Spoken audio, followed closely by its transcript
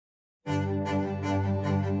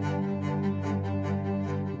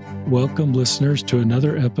Welcome, listeners, to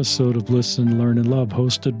another episode of Listen, Learn, and Love,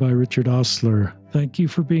 hosted by Richard Osler. Thank you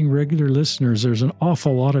for being regular listeners. There's an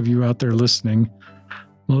awful lot of you out there listening.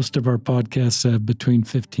 Most of our podcasts have between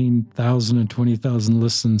 15,000 and 20,000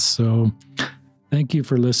 listens. So thank you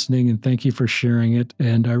for listening and thank you for sharing it.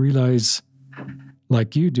 And I realize,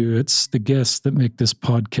 like you do, it's the guests that make this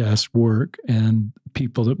podcast work and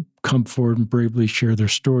people that come forward and bravely share their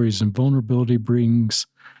stories. And vulnerability brings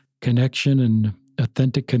connection and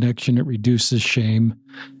authentic connection. It reduces shame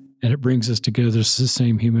and it brings us together as the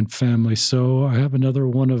same human family. So I have another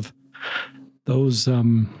one of those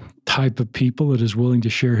type of people that is willing to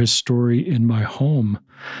share his story in my home.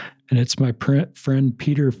 And it's my friend,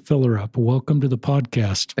 Peter Fillerup. Welcome to the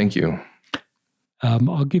podcast. Thank you.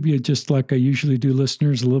 I'll give you, just like I usually do,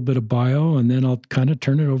 listeners, a little bit of bio, and then I'll kind of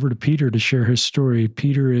turn it over to Peter to share his story.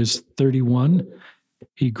 Peter is 31.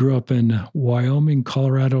 He grew up in Wyoming,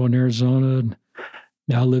 Colorado, and Arizona,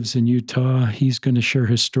 now lives in Utah. He's going to share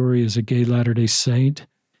his story as a gay Latter-day Saint.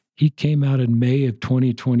 He came out in May of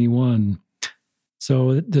 2021.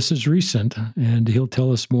 So this is recent, and he'll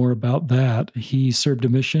tell us more about that. He served a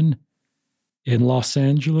mission in Los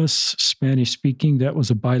Angeles, Spanish speaking. That was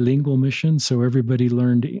a bilingual mission, so everybody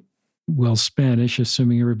learned, Spanish,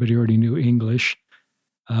 assuming everybody already knew English.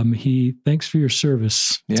 Thanks for your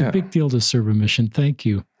service. It's a big deal to serve a mission. Thank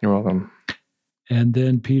you. You're welcome. And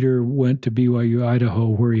then Peter went to BYU, Idaho,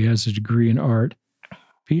 where he has a degree in art.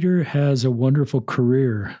 Peter has a wonderful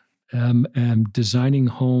career designing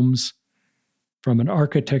homes from an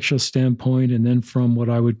architectural standpoint and then from what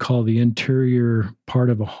I would call the interior part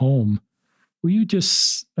of a home. Will you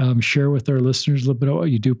just share with our listeners a little bit about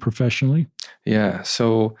what you do professionally? Yeah.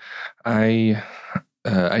 So I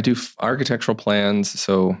do architectural plans.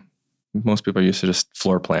 So most people are used to just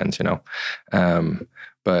floor plans,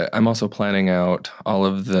 but I'm also planning out all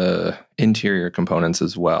of the interior components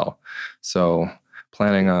as well. So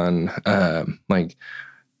planning on like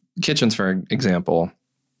kitchens, for example,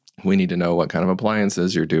 we need to know what kind of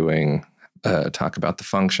appliances you're doing, talk about the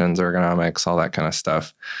functions, ergonomics, all that kind of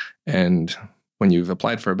stuff. And when you've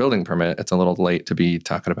applied for a building permit, it's a little late to be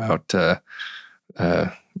talking about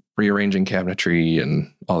rearranging cabinetry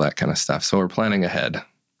and all that kind of stuff. So we're planning ahead.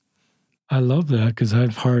 I love that because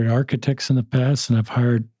I've hired architects in the past, and I've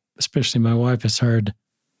hired, especially my wife has hired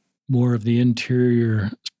more of the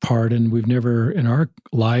interior part. And we've never in our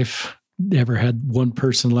life ever had one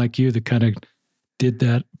person like you that kind of did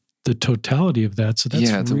that, the totality of that. So that's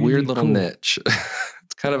it's really a weird little cool niche.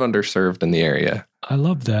 It's kind of underserved in the area. I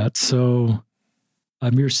love that. So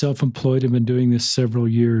you're self-employed. I've been doing this several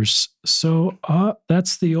years. So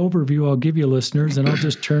that's the overview I'll give you, listeners, and I'll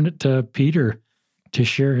just turn it to Peter to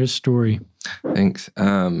share his story. Thanks.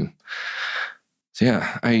 I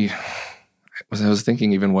was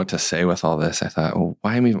thinking even what to say with all this. I thought, well,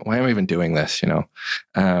 why am I even doing this?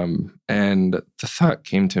 And the thought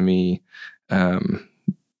came to me,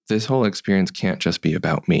 this whole experience can't just be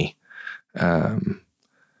about me.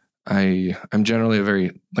 I'm generally a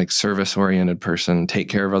very service-oriented person, take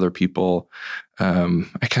care of other people.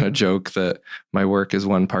 I kind of joke that my work is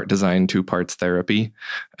 1 part design, 2 parts therapy.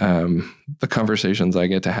 The conversations I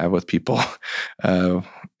get to have with people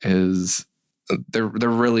they're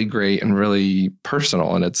really great and really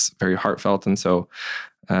personal, and it's very heartfelt. And so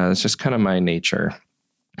it's just kind of my nature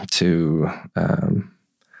to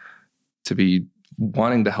be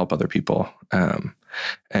wanting to help other people.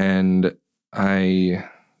 And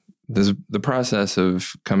the process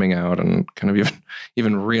of coming out and kind of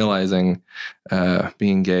even realizing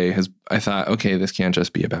being gay I thought, okay, this can't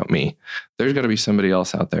just be about me. There's got to be somebody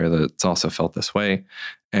else out there that's also felt this way.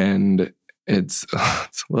 And it's a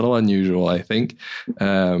little unusual, I think.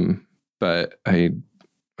 But I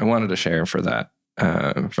wanted to share for that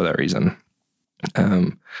reason.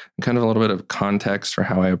 Kind of a little bit of context for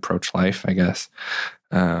how I approach life, I guess.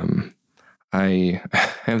 I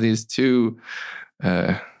have these 2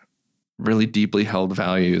 really deeply held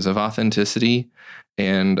values of authenticity.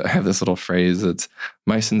 And I have this little phrase that's,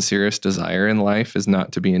 my sincerest desire in life is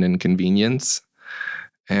not to be an inconvenience.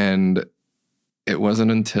 And it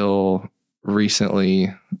wasn't until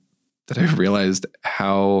recently that I realized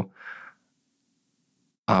how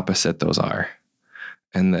opposite those are.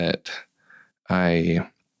 And that I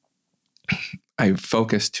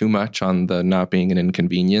focus too much on the not being an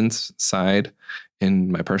inconvenience side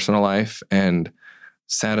in my personal life and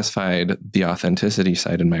satisfied the authenticity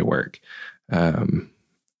side in my work.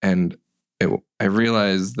 And I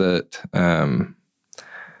realized that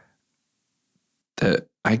that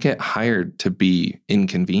I get hired to be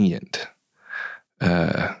inconvenient.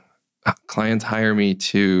 Clients hire me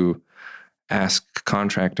to ask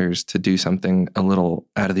contractors to do something a little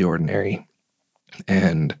out of the ordinary,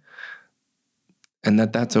 and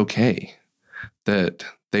that's okay, that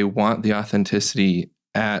they want the authenticity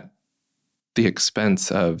at the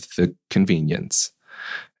expense of the convenience.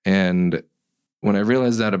 And when I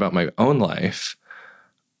realized that about my own life,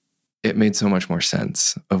 it made so much more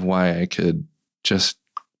sense of why I could just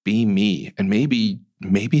be me. And maybe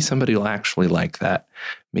somebody will actually like that.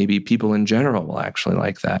 Maybe people in general will actually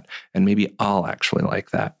like that. And maybe I'll actually like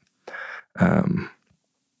that. And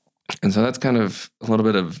so that's kind of a little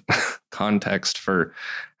bit of context for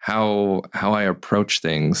how I approach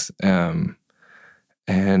things.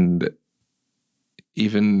 And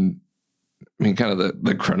even, I mean, kind of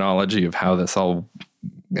the chronology of how this all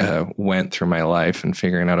went through my life and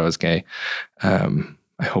figuring out I was gay. I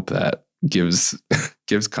hope that gives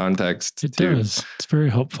context. It does. It's very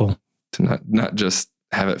helpful to not just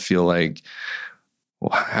have it feel like,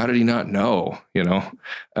 well, how did he not know?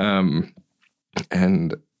 And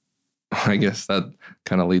I guess that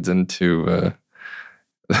kind of leads into,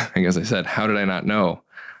 I guess I said, how did I not know?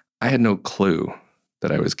 I had no clue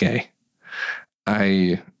that I was gay.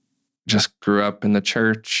 I just grew up in the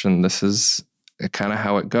church, and this is kind of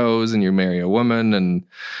how it goes. And you marry a woman, and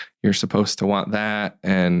you're supposed to want that.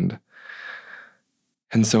 And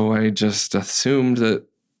so I just assumed that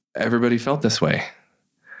everybody felt this way.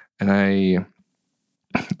 And I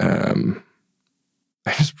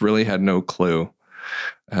just really had no clue.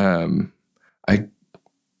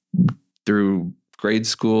 Through grade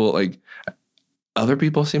school, like, other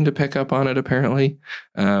people seem to pick up on it, apparently.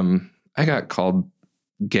 I got called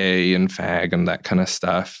gay and fag and that kind of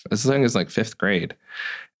stuff as long as like 5th grade.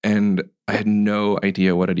 And I had no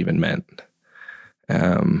idea what it even meant.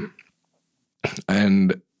 And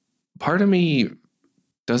part of me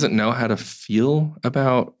doesn't know how to feel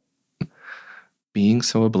about being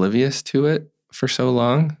so oblivious to it for so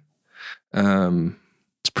long.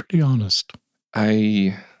 It's pretty honest.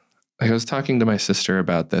 I was talking to my sister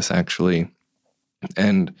about this, actually,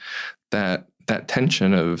 and that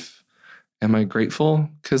tension of, am I grateful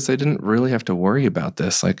because I didn't really have to worry about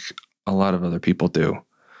this like a lot of other people do?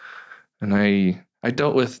 And I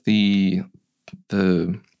dealt with the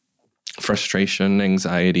frustration,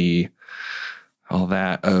 anxiety, all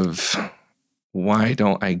that of, why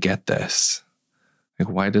don't I get this? Like,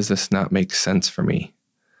 why does this not make sense for me?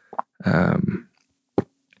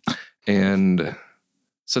 And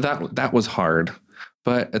so that was hard.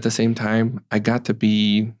 But at the same time, I got to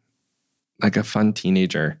be like a fun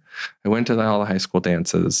teenager. I went to all the high school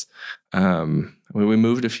dances. We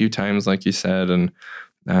moved a few times, like you said, and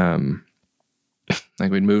like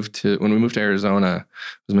when we moved to Arizona, it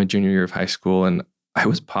was my junior year of high school, and I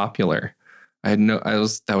was popular.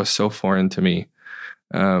 That was so foreign to me,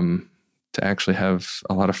 to actually have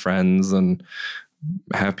a lot of friends and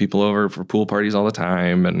have people over for pool parties all the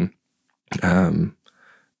time.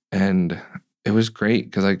 And it was great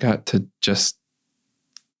because I got to just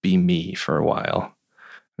be me for a while.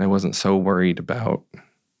 And I wasn't so worried about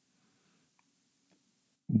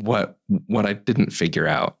what I didn't figure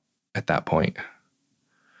out at that point.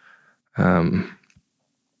 And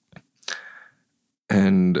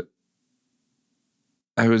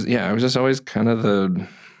I was just always kind of the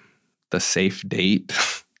safe date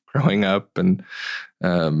growing up, and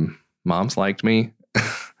moms liked me.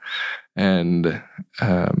 And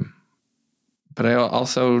but I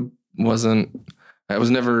also I was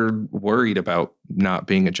never worried about not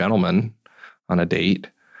being a gentleman on a date.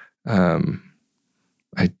 I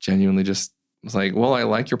genuinely just was like, well, I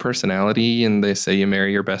like your personality, and they say you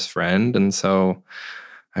marry your best friend. And so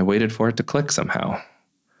I waited for it to click somehow.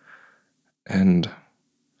 And I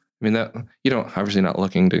mean, that, you don't, obviously not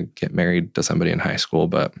looking to get married to somebody in high school,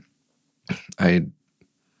 but I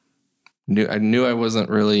knew I wasn't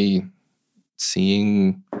really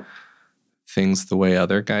seeing things the way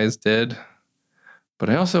other guys did, but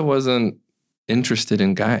I also wasn't interested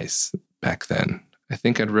in guys back then. I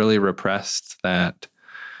think I'd really repressed that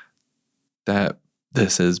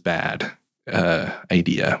this is bad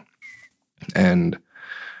idea, and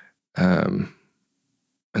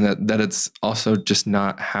that it's also just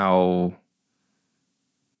not how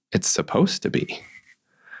it's supposed to be.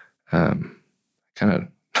 Kind of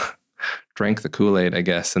drank the Kool-Aid, I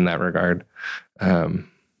guess, in that regard. And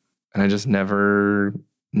I just never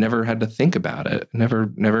had to think about it.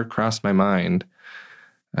 Never crossed my mind.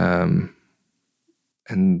 And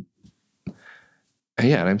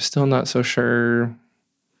I'm still not so sure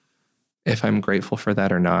if I'm grateful for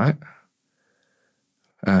that or not.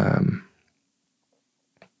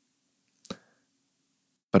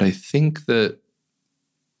 But I think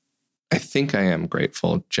I am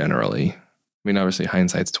grateful generally. mean, obviously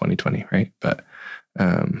hindsight's 20/20, right? But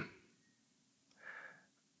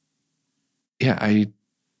yeah,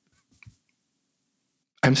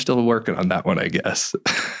 I'm still working on that one, I guess.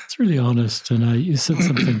 It's really honest. And you said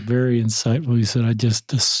something very insightful. You said, I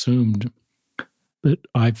just assumed that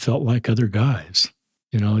I felt like other guys.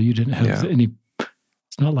 You know, you didn't have any,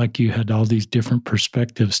 it's not like you had all these different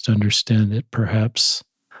perspectives to understand that perhaps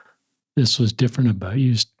this was different about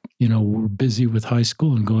you. You know, we're busy with high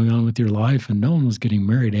school and going on with your life, and no one was getting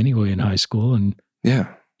married anyway in high school. And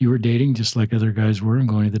you were dating just like other guys were and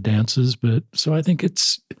going to the dances. But so I think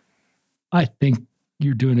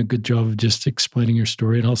you're doing a good job of just explaining your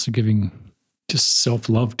story and also giving just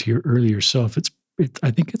self-love to your earlier self.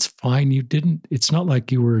 I think it's fine. It's not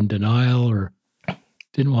like you were in denial or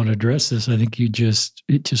didn't want to address this. I think it just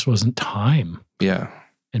wasn't time. Yeah.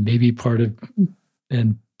 And maybe part of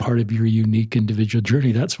your unique individual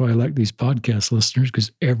journey. That's why I like these podcast listeners,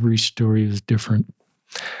 because every story is different.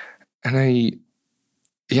 And I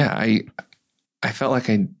felt like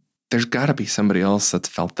there's got to be somebody else that's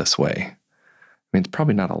felt this way. I mean, it's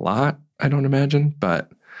probably not a lot, I don't imagine,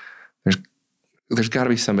 but there's got to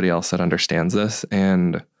be somebody else that understands this,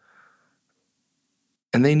 and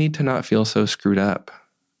they need to not feel so screwed up.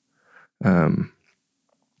 I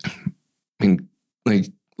mean, like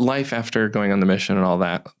life after going on the mission and all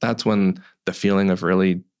that, that's when the feeling of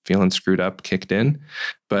really feeling screwed up kicked in.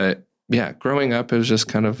 But yeah, growing up, it was just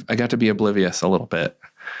kind of, I got to be oblivious a little bit.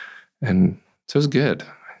 And so it was good.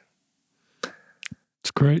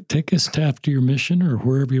 It's great. Take us to after your mission or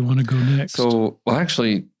wherever you want to go next. So, well,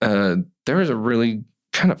 actually, there was a really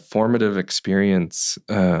kind of formative experience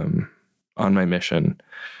on my mission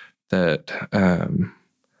that I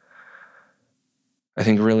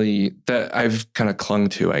think really that I've kind of clung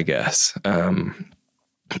to, I guess.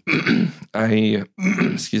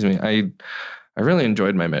 Excuse me, I really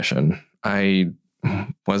enjoyed my mission. I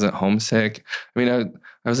wasn't homesick. I mean,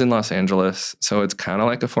 I was in Los Angeles, so it's kind of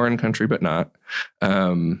like a foreign country, but not.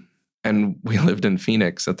 And we lived in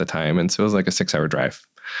Phoenix at the time, and so it was like a 6-hour drive.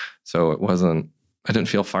 So I didn't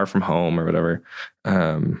feel far from home or whatever.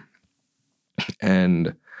 And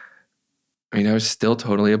I mean, I was still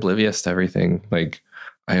totally oblivious to everything. Like,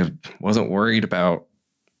 I wasn't worried about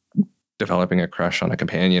developing a crush on a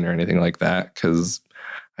companion or anything like that because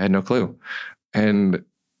I had no clue. And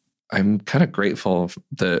I'm kind of grateful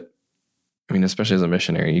that, I mean, especially as a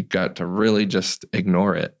missionary, you got to really just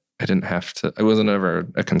ignore it. I didn't have to, it wasn't ever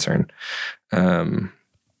a concern. And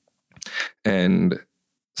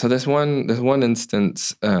so this one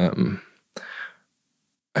instance, I've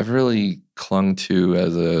really clung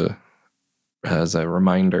to as a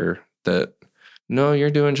reminder that, no,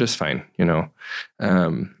 you're doing just fine. You know,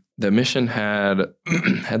 the mission had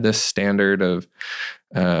this standard of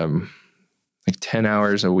like 10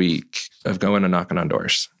 hours a week of going and knocking on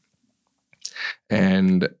doors.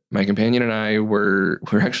 And my companion and I were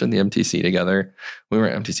actually in the MTC together. We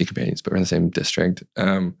weren't MTC companions, but we're in the same district.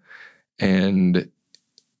 And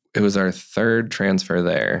it was our third transfer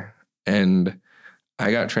there. And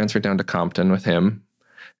I got transferred down to Compton with him.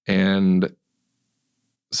 And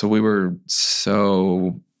so we were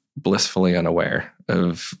so blissfully unaware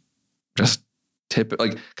of just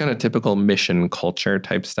typical mission culture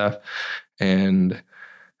type stuff. And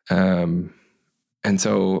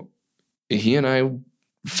so he and I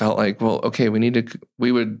felt like, well, okay, we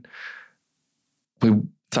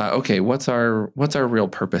thought, okay, what's our real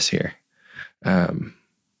purpose here?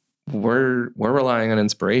 We're relying on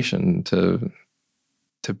inspiration to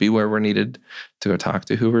be where we're needed, to go talk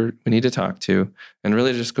to who we need to talk to, and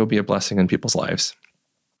really just go be a blessing in people's lives.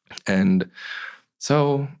 And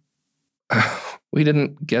so we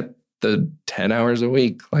didn't get the 10 hours a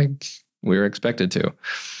week like we were expected to.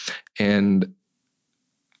 And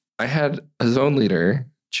I had a zone leader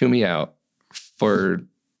chew me out for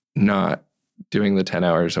not doing the 10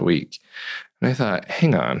 hours a week. And I thought,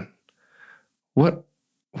 hang on,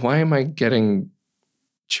 why am I getting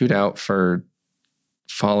chewed out for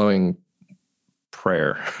following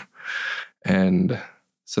prayer? And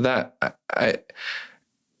so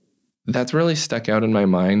that's really stuck out in my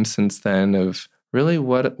mind since then of really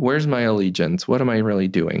where's my allegiance? What am I really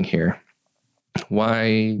doing here?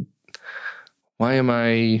 Why am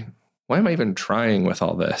I even trying with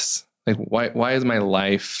all this? Like, why is my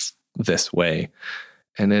life this way?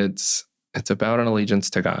 And it's about an allegiance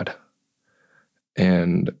to God.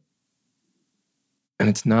 And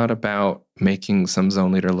it's not about making some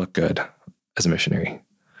zone leader look good as a missionary.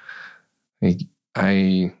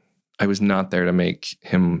 I was not there to make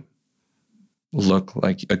him look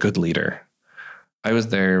like a good leader. I was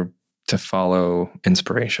there to follow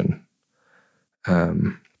inspiration.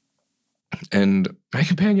 And my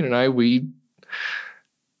companion and I, we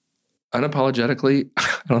unapologetically,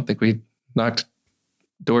 I don't think we knocked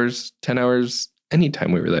doors 10 hours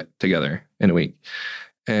anytime we were there together in a week.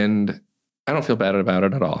 And I don't feel bad about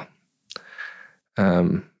it at all.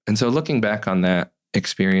 And so looking back on that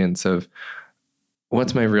experience of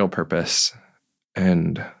what's my real purpose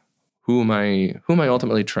and who am I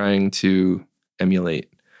ultimately trying to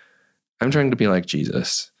emulate? I'm trying to be like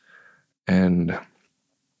Jesus. And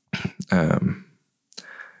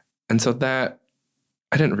so that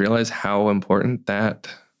I didn't realize how important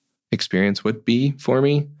that experience would be for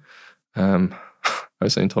me. I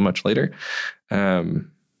was saying until much later.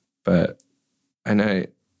 But I'm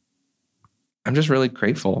just really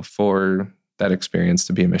grateful for that experience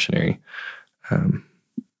to be a missionary.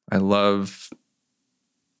 I loved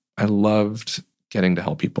getting to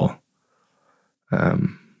help people. I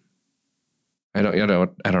don't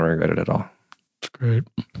regret it at all. It's great.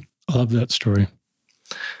 I love that story.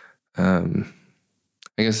 I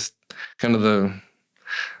guess kind of the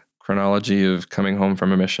chronology of coming home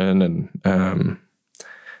from a mission, and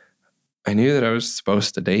I knew that I was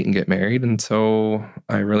supposed to date and get married, and so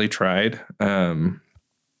I really tried.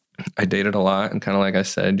 I dated a lot, and kind of like I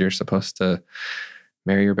said, you're supposed to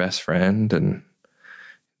marry your best friend, and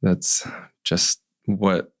that's just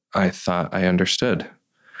what I thought I understood.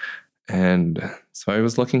 And so I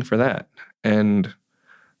was looking for that. And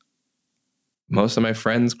most of my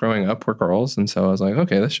friends growing up were girls, and so I was like,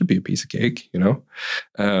 okay, this should be a piece of cake, you know?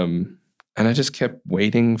 And I just kept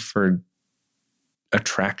waiting for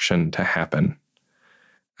attraction to happen.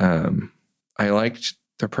 I liked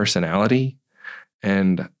their personality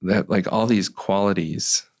and that, like, all these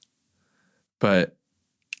qualities, but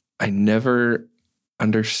I never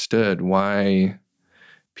understood why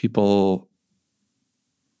people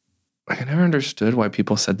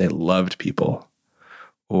said they loved people,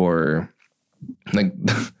 or like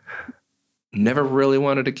never really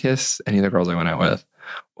wanted to kiss any of the girls I went out with,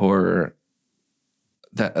 or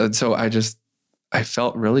that. So I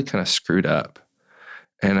felt really kind of screwed up.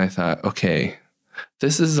 And I thought, okay,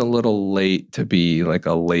 this is a little late to be like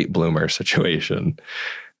a late bloomer situation.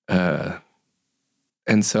 And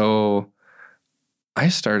so I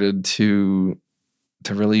started to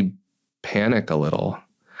really panic a little.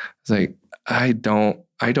 It's like, I don't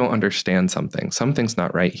understand something. Something's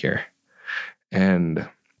not right here. And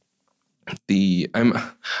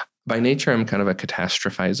by nature, I'm kind of a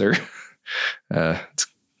catastrophizer. It's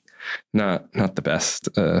not the best,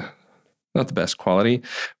 not the best quality,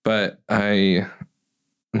 but and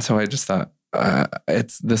so I just thought,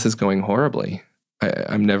 this is going horribly.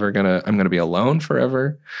 I'm going to be alone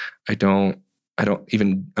forever. I don't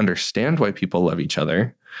even understand why people love each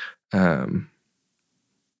other.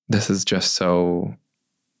 This is just so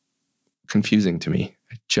confusing to me.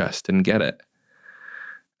 I just didn't get it.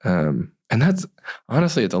 And that's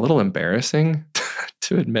honestly, it's a little embarrassing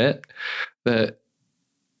to admit that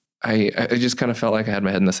I just kind of felt like I had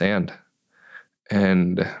my head in the sand.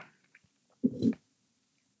 And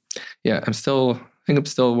yeah, I think I'm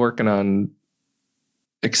still working on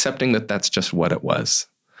accepting that that's just what it was.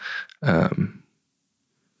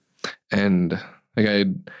 And like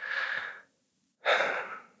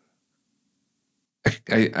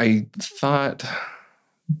I thought,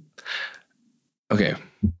 okay,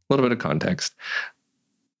 a little bit of context.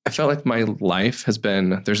 I felt like my life there's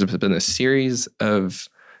been a series of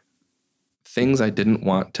things I didn't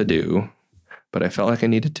want to do, but I felt like I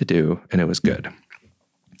needed to do, and it was good.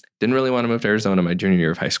 Didn't really want to move to Arizona my junior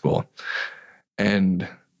year of high school. And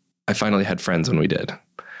I finally had friends when we did.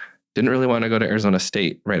 Didn't really want to go to Arizona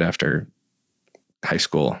State right after high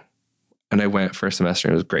school. And I went for a semester,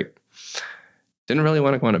 and it was great. Didn't really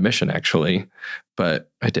want to go on a mission, actually,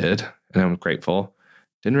 but I did, and I'm grateful.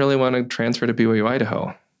 Didn't really want to transfer to BYU,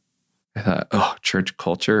 Idaho. I thought, oh, church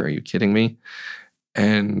culture, are you kidding me?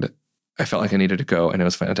 And I felt like I needed to go, and it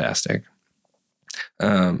was fantastic.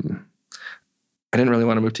 I didn't really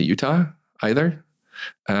want to move to Utah either.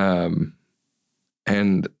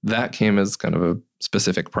 And that came as kind of a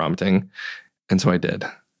specific prompting. And so I did.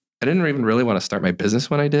 I didn't even really want to start my business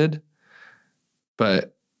when I did,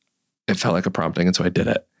 but it felt like a prompting. And so I did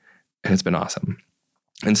it, and it's been awesome.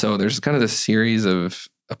 And so there's kind of this series of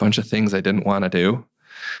a bunch of things I didn't want to do.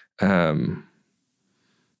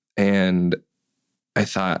 And I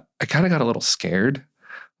thought, I kind of got a little scared.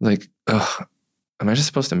 Like, ugh, am I just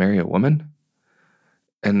supposed to marry a woman?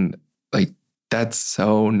 And like, that's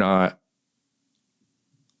so not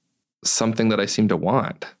something that I seem to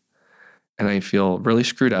want. And I feel really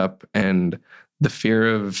screwed up. And the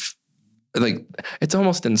fear of, like, it's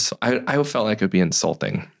almost, I felt like it would be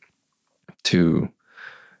insulting to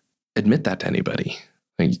admit that to anybody.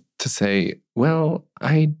 Like, to say, well,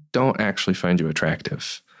 I don't actually find you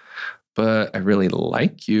attractive, but I really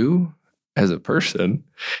like you as a person.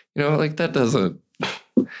 Like that doesn't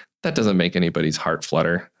make anybody's heart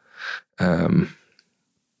flutter. And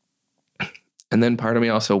then part of me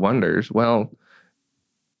also wonders, well,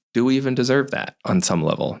 do we even deserve that on some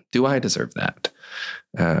level? Do I deserve that?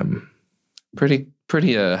 Pretty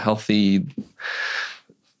healthy,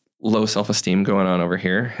 low self-esteem going on over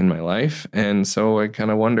here in my life. And so I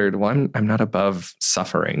kind of wondered, well, I'm not above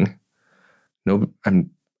suffering. No,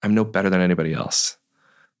 I'm no better than anybody else.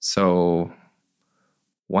 So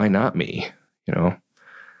why not me?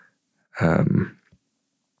 And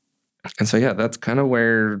so, yeah, that's kind of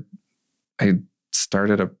where I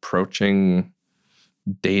started approaching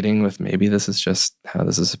dating with, maybe this is just how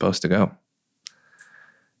this is supposed to go.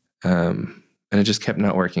 And it just kept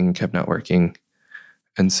not working.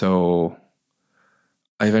 And so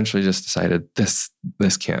I eventually just decided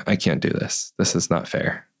I can't do this. This is not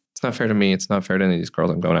fair. It's not fair to me. It's not fair to any of these girls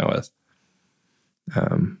I'm going out with.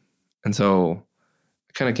 And so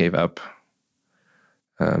I kind of gave up.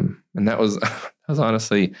 And that was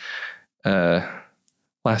honestly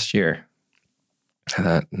last year. I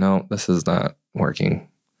thought, no, this is not working.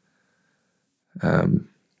 So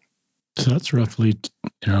that's roughly,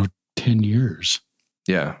 10 years.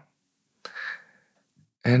 Yeah.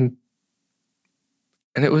 And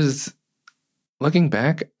it was, looking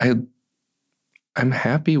back, I'm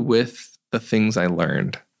happy with the things I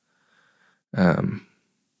learned.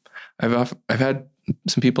 I've had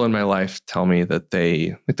some people in my life tell me that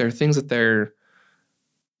there are things that they're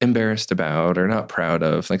embarrassed about or not proud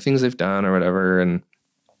of, like things they've done or whatever.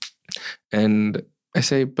 And I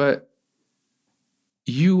say, but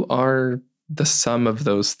you are the sum of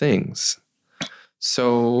those things.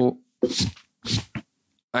 So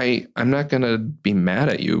I'm not going to be mad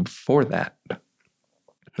at you for that.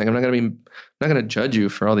 Like, I'm not going to judge you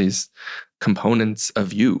for all these components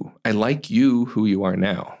of you. I like you who you are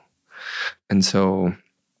now. And so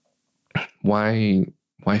why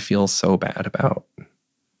feel so bad about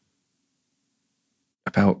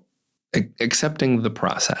accepting the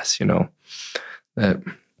process, that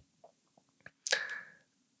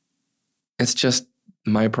it's just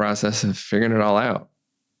my process of figuring it all out.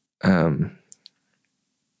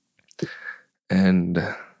 And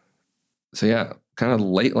so, yeah, kind of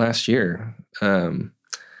late last year,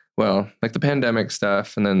 like the pandemic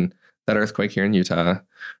stuff and then that earthquake here in Utah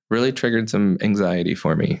really triggered some anxiety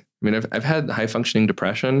for me. I mean, I've had high functioning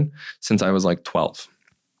depression since I was like 12.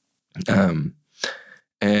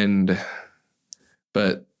 And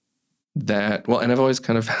I've always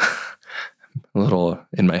kind of a little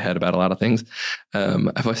in my head about a lot of things.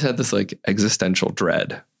 I've always had this like existential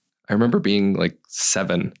dread. I remember being like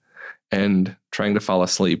 7 and trying to fall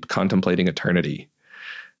asleep, contemplating eternity,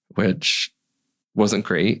 which wasn't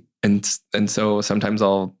great. And so sometimes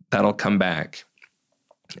that'll come back.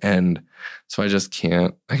 And so I just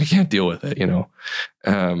can't deal with it,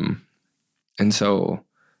 And so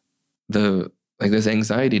this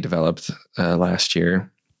anxiety developed last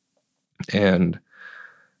year, and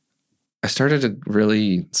I started to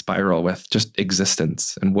really spiral with just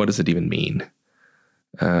existence and what does it even mean?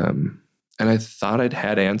 And I thought I'd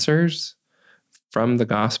had answers from the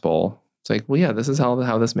gospel. It's like, well, yeah, this is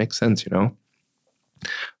how this makes sense,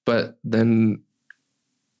 But then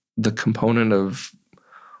the component of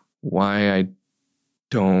why I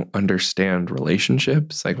don't understand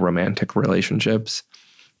relationships, like romantic relationships,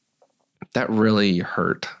 that really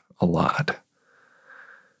hurt a lot.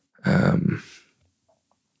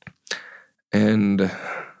 And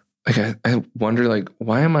like I wonder, like,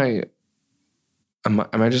 why am I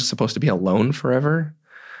just supposed to be alone forever?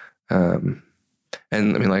 And I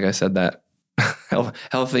mean, like I said, that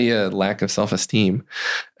healthy lack of self-esteem.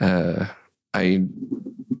 I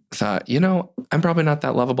thought, I'm probably not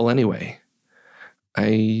that lovable anyway.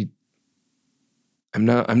 I'm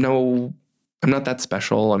not that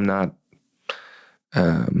special. I'm not,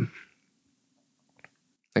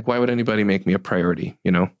 like, why would anybody make me a priority,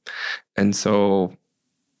 And so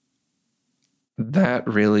that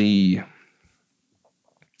really,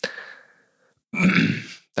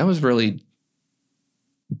 that was really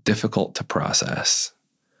difficult to process,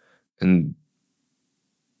 and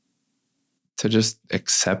to just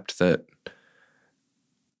accept that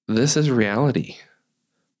this is reality.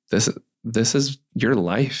 This is your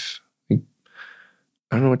life. I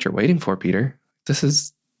don't know what you're waiting for, Peter.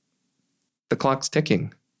 The clock's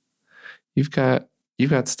ticking. You've got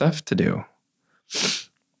stuff to do.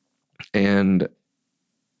 And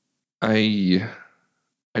I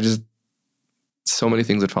just, so many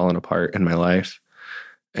things had fallen apart in my life.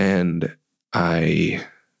 And it's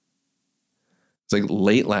like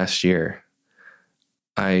late last year,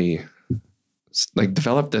 I like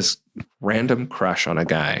developed this random crush on a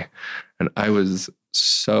guy, and I was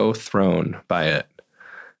so thrown by it.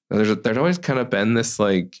 There's always kind of been this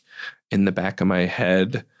like in the back of my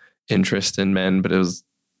head interest in men, but it was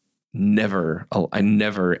I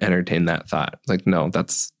never entertained that thought. Like, no,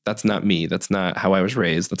 that's not me. That's not how I was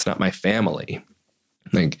raised. That's not my family.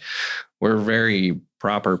 Like, we're very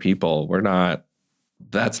proper people.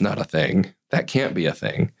 That's not a thing. That can't be a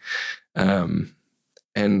thing.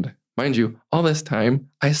 And mind you, all this time,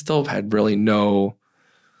 I still had really I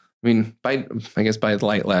guess by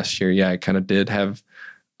late last year, yeah, I kind of did have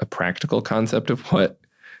a practical concept of what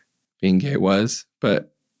being gay was,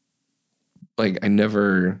 but like I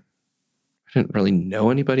didn't really know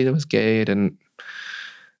anybody that was gay.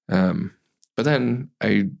 But then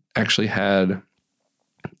I actually had,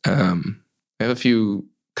 I have a few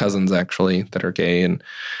cousins actually that are gay, and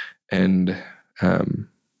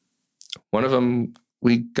one of them,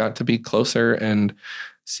 we got to be closer, and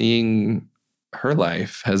seeing her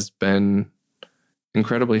life has been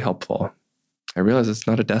incredibly helpful. I realized it's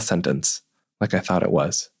not a death sentence like I thought it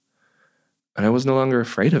was, and I was no longer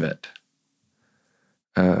afraid of it.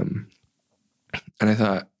 And I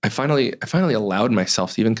thought, I finally allowed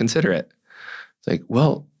myself to even consider it. It's like,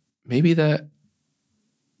 well, maybe that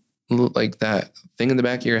thing in the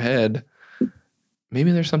back of your head,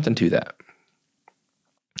 maybe there's something to that.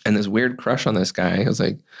 And this weird crush on this guy, I was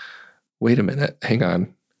like, wait a minute, hang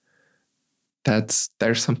on.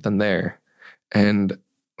 There's something there. And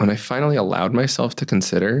when I finally allowed myself to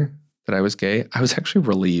consider that I was gay, I was actually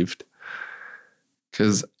relieved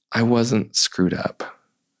because I wasn't screwed up.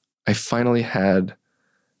 I finally had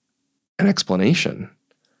an explanation.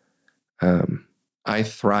 I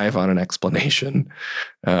thrive on an explanation.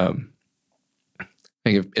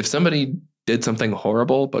 If somebody did something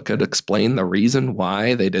horrible but could explain the reason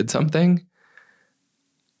why they did something,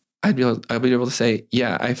 I'd be able to say,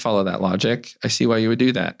 yeah, I follow that logic. I see why you would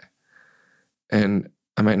do that. And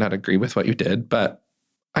I might not agree with what you did, but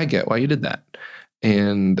I get why you did that.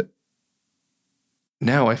 And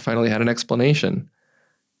now I finally had an explanation.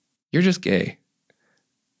 You're just gay.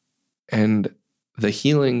 And the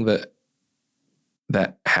healing that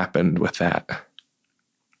happened with that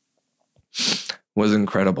was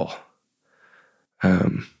incredible.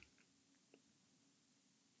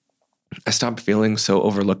 I stopped feeling so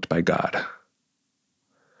overlooked by God.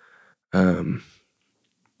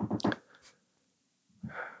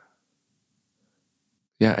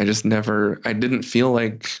 Yeah, I didn't feel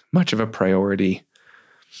like much of a priority.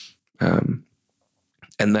 And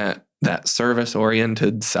that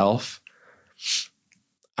service-oriented self,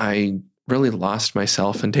 I really lost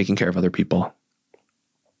myself in taking care of other people.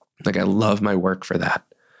 Like, I love my work for that.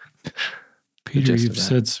 Peter, you've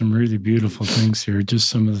said some really beautiful things here. Just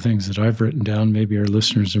some of the things that I've written down. Maybe our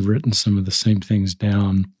listeners have written some of the same things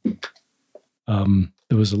down. There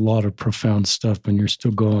was a lot of profound stuff, and you're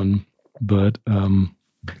still going. But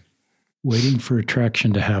waiting for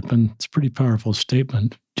attraction to happen, it's a pretty powerful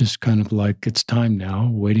statement. Just kind of like, it's time now,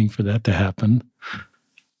 waiting for that to happen.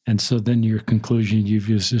 And so then your conclusion, you've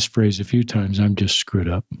used this phrase a few times, I'm just screwed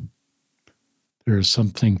up. There's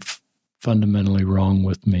something fundamentally wrong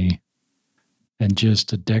with me. And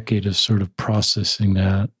just a decade of sort of processing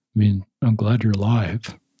that. I mean, I'm glad you're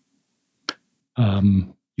alive.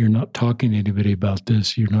 You're not talking to anybody about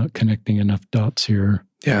this. You're not connecting enough dots here.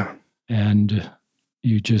 Yeah. And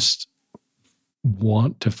you just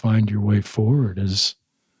want to find your way forward as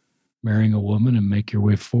marrying a woman and make your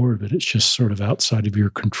way forward. But it's just sort of outside of your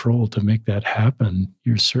control to make that happen.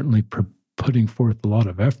 You're certainly putting forth a lot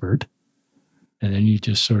of effort. And then you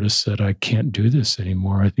just sort of said, I can't do this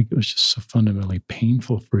anymore. I think it was just so fundamentally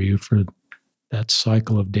painful for you for that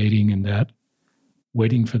cycle of dating and that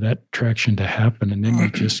waiting for that attraction to happen. And then you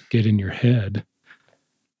just get in your head.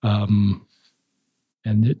 And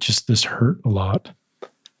this hurt a lot.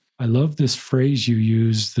 I love this phrase you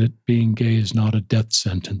use that being gay is not a death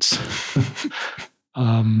sentence.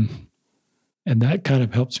 And that kind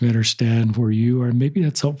of helps me understand where you are. Maybe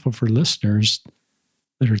that's helpful for listeners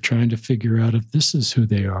that are trying to figure out if this is who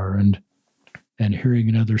they are, and hearing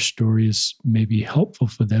another story is maybe helpful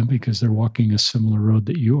for them because they're walking a similar road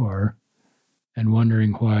that you are and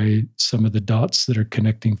wondering why some of the dots that are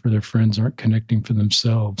connecting for their friends aren't connecting for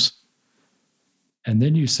themselves. And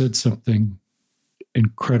then you said something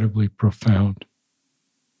incredibly profound.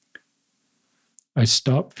 I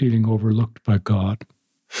stopped feeling overlooked by God.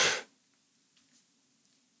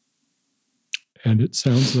 And it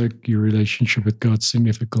sounds like your relationship with God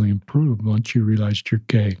significantly improved once you realized you're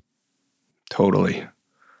gay. Totally.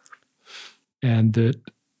 and that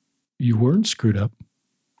you weren't screwed up.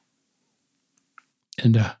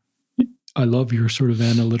 And I love your sort of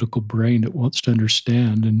analytical brain that wants to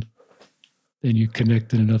understand, and then you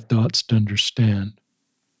connected enough dots to understand.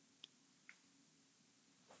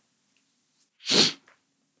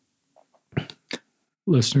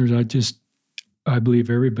 Listeners, I believe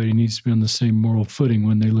everybody needs to be on the same moral footing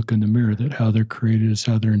when they look in the mirror, that how they're created is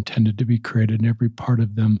how they're intended to be created, and every part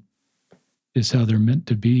of them is how they're meant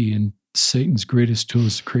to be. And Satan's greatest tool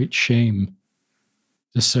is to create shame,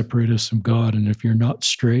 to separate us from God. And if you're not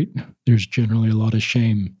straight, there's generally a lot of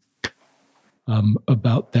shame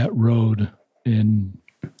about that road in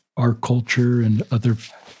our culture and other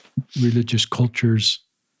religious cultures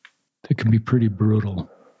that can be pretty brutal.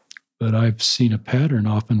 But I've seen a pattern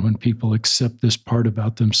often when people accept this part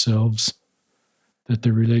about themselves, that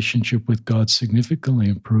their relationship with God significantly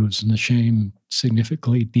improves and the shame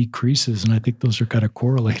significantly decreases. And I think those are kind of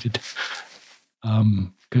correlated,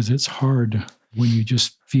 because it's hard when you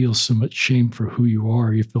just feel so much shame for who you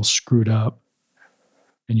are. You feel screwed up,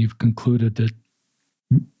 and you've concluded that.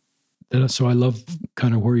 So I love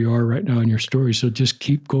kind of where you are right now in your story. So just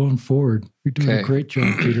keep going forward. You're doing a great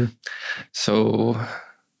job, Peter. So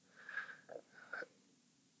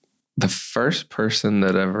the first person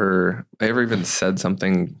that I ever even said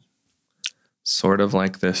something sort of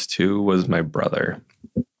like this to was my brother.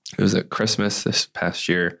 It was at Christmas this past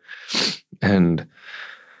year, and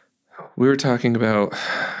we were talking about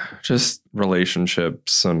just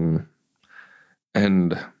relationships, and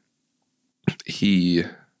he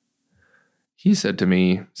said to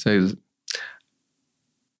me,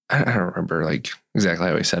 I don't remember like exactly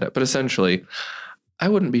how he said it, but essentially, I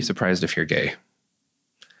wouldn't be surprised if you're gay.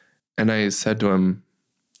 And I said to him,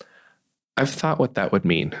 I've thought what that would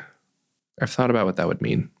mean. I've thought about what that would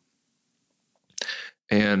mean.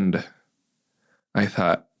 And I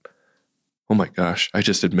thought, oh my gosh, I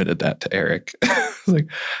just admitted that to Eric. I was like,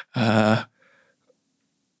 that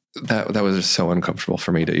was just so uncomfortable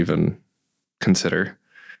for me to even consider.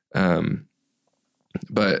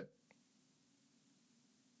 But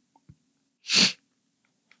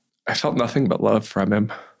I felt nothing but love from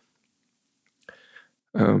him.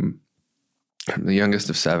 I'm the youngest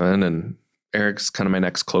of 7, and Eric's kind of my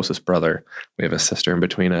next closest brother. We have a sister in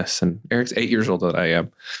between us, and Eric's 8 years older than I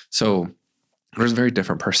am. So there's very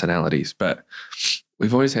different personalities, but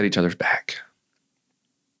we've always had each other's back.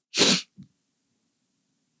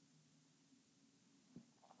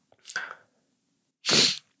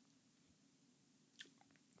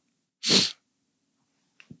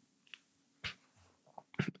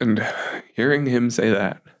 And hearing him say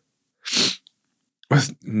that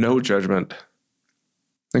with no judgment,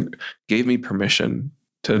 like, gave me permission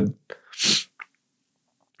to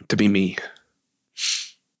be me.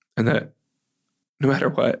 And that no matter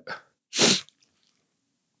what,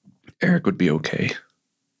 Eric would be okay.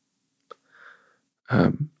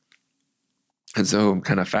 And so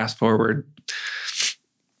kind of fast forward,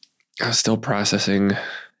 I was still processing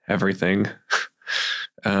everything.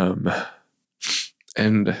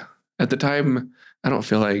 And at the time, I don't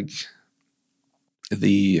feel like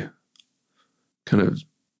the kind of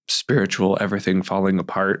spiritual everything falling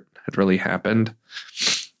apart had really happened.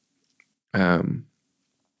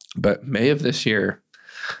 But May of this year,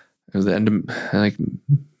 it was the end of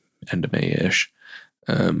May-ish,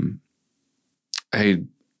 I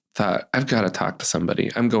thought, I've got to talk to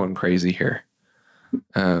somebody. I'm going crazy here.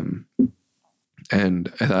 And I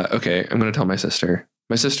thought, okay, I'm going to tell my sister.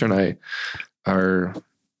 My sister and I are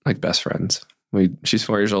like best friends. She's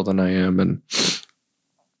 4 years older than I am.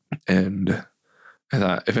 And I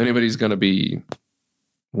thought, if anybody's going to be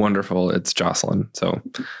wonderful, it's Jocelyn. So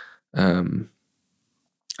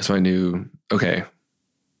I knew, okay,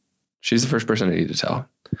 she's the first person I need to tell.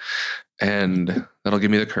 And that'll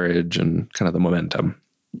give me the courage and kind of the momentum.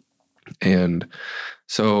 And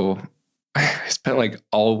so I spent like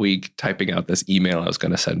all week typing out this email I was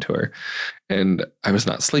going to send to her. And I was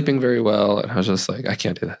not sleeping very well. And I was just like, I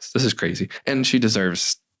can't do this. This is crazy. And she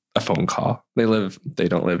deserves a phone call. They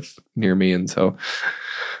don't live near me. And so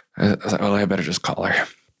I was like, well, I better just call her.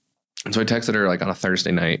 And so I texted her like on a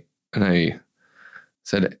Thursday night, and I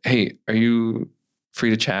said, hey, are you free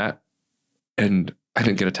to chat? And I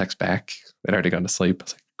didn't get a text back. I'd already gone to sleep. I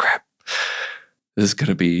was like, crap, this is going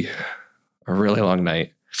to be a really long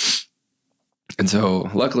night. And so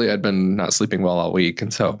luckily I'd been not sleeping well all week.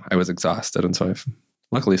 And so I was exhausted. And so I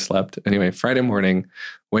luckily slept. Anyway, Friday morning,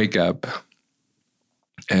 wake up,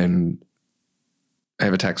 and I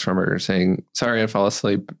have a text from her saying, sorry, I fell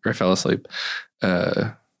asleep. What's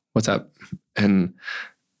up? And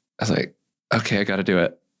I was like, okay, I got to do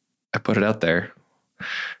it. I put it out there.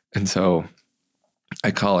 And so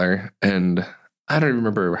I call her, and I don't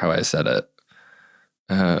remember how I said it.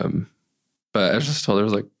 But I just told her, I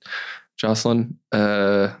was like, Jocelyn,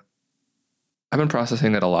 I've been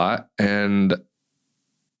processing it a lot, and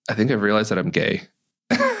I think I've realized that I'm gay.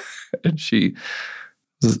 And she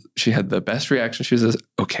had the best reaction. She says,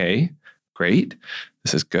 okay, great.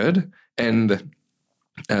 This is good. And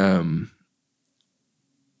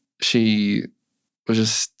she was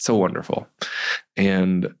just so wonderful.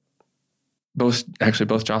 And both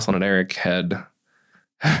Jocelyn and Eric had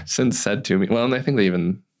since said to me, well, and I think they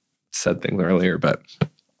even said things earlier, but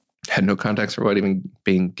had no context for what even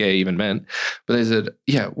being gay even meant. But they said,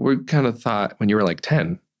 yeah, we kind of thought when you were like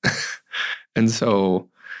 10. And so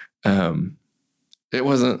it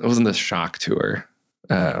wasn't this shock to her.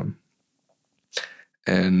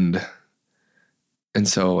 And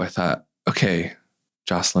so I thought, okay,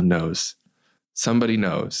 Jocelyn knows. Somebody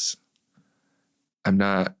knows. I'm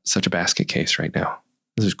not such a basket case right now.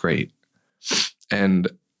 This is great. And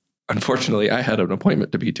unfortunately, I had an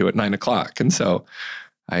appointment to be to at 9:00. And so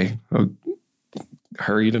I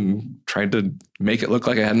hurried and tried to make it look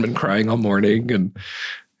like I hadn't been crying all morning and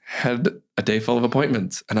had a day full of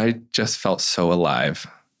appointments. And I just felt so alive.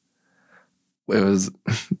 It was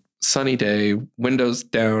a sunny day, windows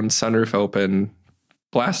down, sunroof open,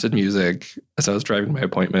 blasted music as I was driving to my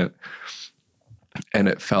appointment. And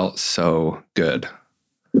it felt so good.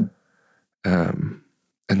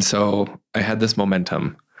 And so I had this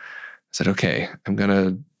momentum. I said, okay, I'm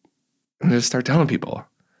going to start telling people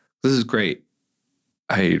this is great.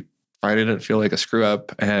 I finally didn't feel like a screw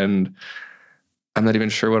up, and I'm not even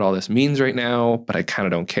sure what all this means right now, but I kind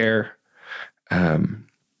of don't care. And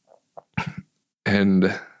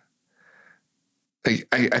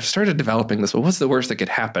I've started developing this, well, what's the worst that could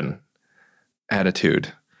happen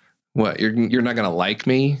attitude? What, you're not going to like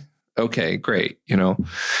me? Okay, great.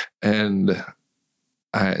 And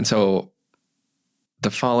so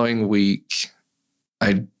the following week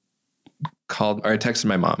I texted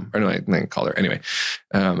my mom, or no, I didn't call her. Anyway,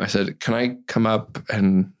 I said, can I come up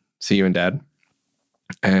and see you and Dad?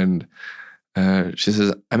 And she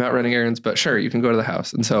says, I'm out running errands, but sure, you can go to the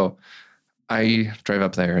house. And so I drive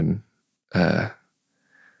up there, and I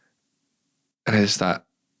just thought,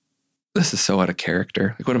 this is so out of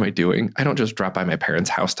character. Like, what am I doing? I don't just drop by my parents'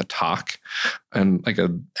 house to talk on like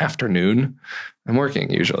an afternoon. I'm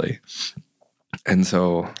working usually. And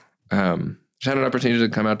so just had an opportunity to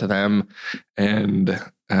come out to them, and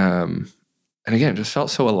again, just felt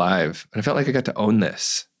so alive, and I felt like I got to own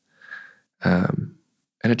this.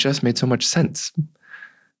 And it just made so much sense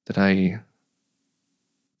that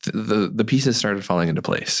the pieces started falling into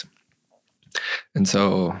place. And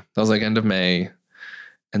so that was like end of May.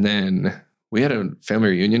 And then we had a family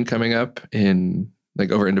reunion coming up in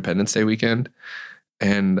like over Independence Day weekend.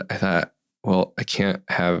 And I thought, well, I can't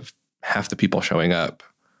have half the people showing up.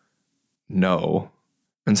 No.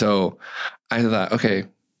 And so I thought, okay,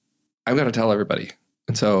 I've got to tell everybody.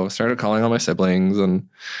 And so I started calling all my siblings and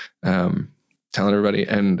telling everybody.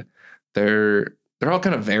 And they're all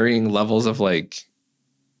kind of varying levels of like,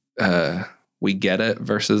 we get it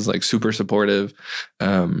versus like super supportive.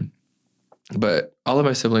 But all of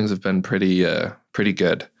my siblings have been pretty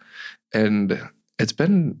good. And it's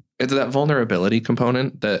that vulnerability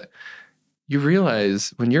component that you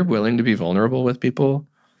realize when you're willing to be vulnerable with people,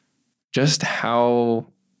 just how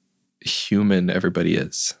human everybody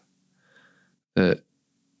is. That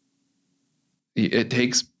it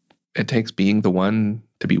takes being the one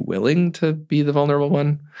to be willing to be the vulnerable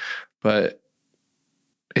one, but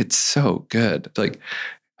it's so good. Like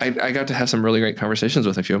I got to have some really great conversations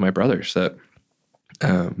with a few of my brothers that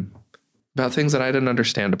about things that I didn't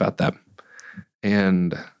understand about them,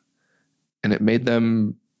 and it made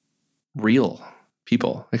them real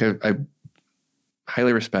people. Like I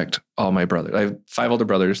highly respect all my brothers. I have 5 older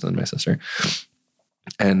brothers than my sister,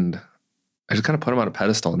 and I just kind of put them on a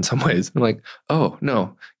pedestal in some ways. I'm like, oh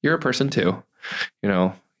no, you're a person too,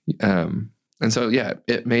 And so yeah,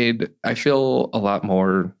 I feel a lot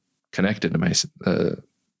more connected to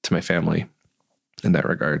my family in that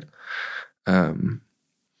regard. And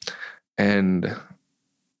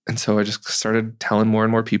so I just started telling more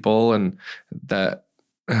and more people, and that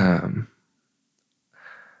I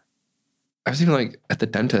was even like at the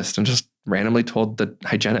dentist and just randomly told the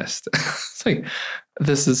hygienist. It's like,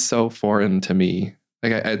 this is so foreign to me.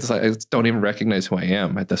 Like I don't even recognize who I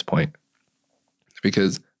am at this point,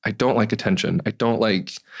 because I don't like attention. I don't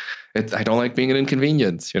like it. I don't like being an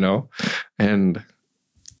inconvenience, and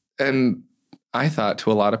I thought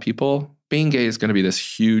to a lot of people, being gay is going to be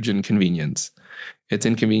this huge inconvenience. It's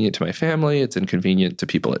inconvenient to my family. It's inconvenient to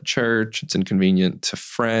people at church. It's inconvenient to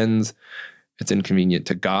friends. It's inconvenient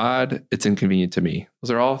to God. It's inconvenient to me.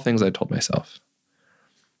 Those are all things I told myself.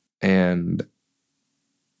 And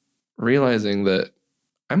realizing that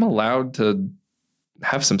I'm allowed to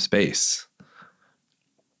have some space.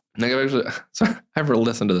 Like I've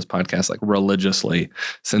listened to this podcast like religiously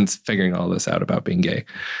since figuring all this out about being gay.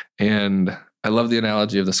 And I love the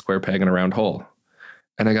analogy of the square peg in a round hole.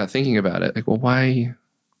 And I got thinking about it, like, well, why?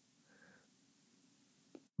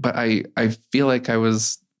 But I feel like I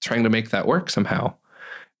was trying to make that work somehow.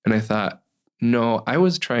 And I thought, no, I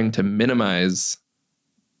was trying to minimize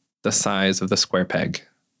the size of the square peg.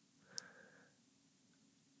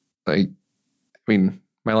 Like, I mean,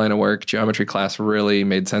 my line of work, geometry class really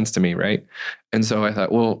made sense to me, right? And so I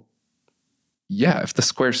thought, well, yeah, if the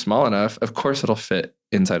square's small enough, of course it'll fit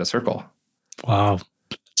inside a circle. Wow.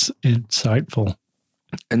 It's insightful.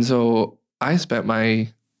 And so I spent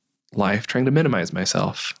my life trying to minimize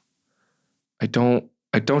myself. I don't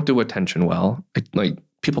do attention well. Like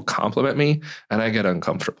people compliment me and I get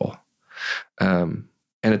uncomfortable. And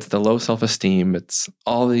it's the low self-esteem. It's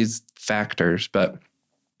all these factors, but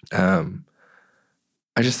I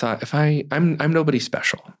just thought if I'm nobody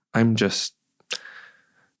special. I'm just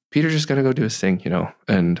Peter's just gonna go do his thing,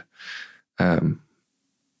 and I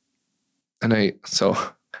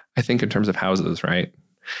think in terms of houses, right?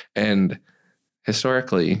 And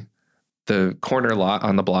historically, the corner lot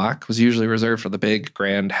on the block was usually reserved for the big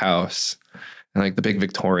grand house and like the big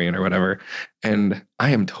Victorian or whatever. And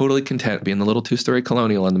I am totally content being the little 2-story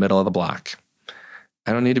colonial in the middle of the block.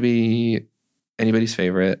 I don't need to be anybody's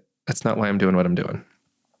favorite. That's not why I'm doing what I'm doing.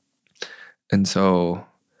 And so,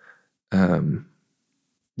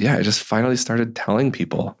 I just finally started telling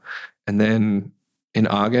people. And then in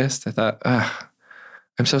August, I thought,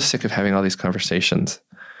 I'm so sick of having all these conversations.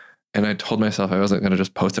 And I told myself I wasn't going to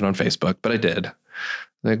just post it on Facebook, but I did.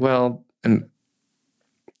 Like, well, and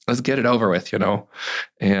let's get it over with,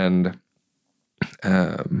 And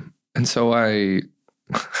so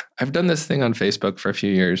I've done this thing on Facebook for a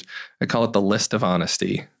few years. I call it the list of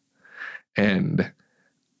honesty. And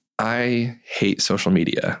I hate social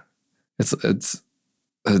media. It's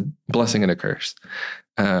a blessing and a curse.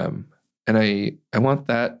 And I want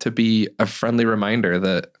that to be a friendly reminder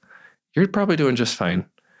that you're probably doing just fine.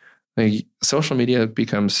 Like, social media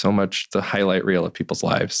becomes so much the highlight reel of people's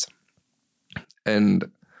lives. And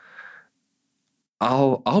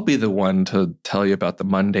I'll be the one to tell you about the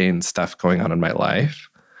mundane stuff going on in my life.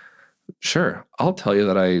 Sure, I'll tell you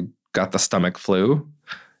that I got the stomach flu,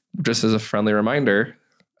 just as a friendly reminder.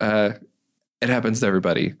 It happens to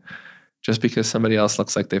everybody. Just because somebody else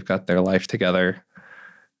looks like they've got their life together,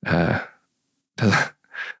 they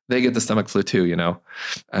get the stomach flu too,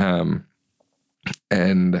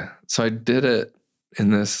 And so I did it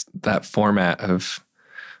in that format of,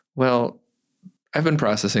 well, I've been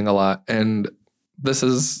processing a lot, and this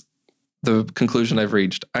is the conclusion I've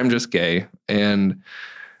reached. I'm just gay, and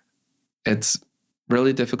it's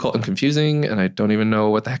really difficult and confusing, and I don't even know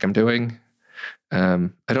what the heck I'm doing. I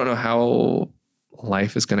don't know how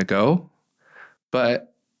life is going to go,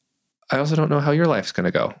 but I also don't know how your life's going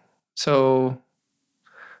to go. So,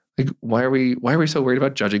 like, why are we so worried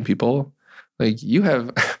about judging people? Like, you have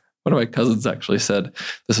one of my cousins actually said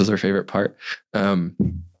this was her favorite part.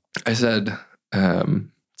 I said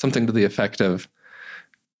something to the effect of,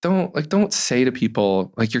 don't say to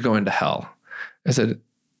people like you're going to hell. I said,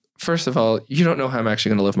 first of all, you don't know how I'm actually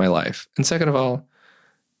going to live my life, and second of all,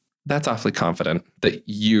 that's awfully confident that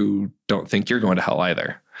you don't think you're going to hell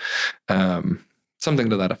either.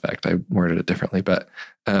 Something to that effect. I worded it differently, but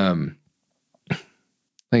I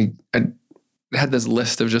had this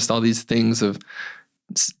list of just all these things of,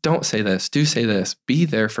 don't say this, do say this, be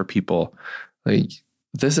there for people. Like,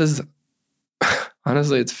 this is,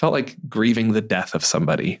 honestly, it's felt like grieving the death of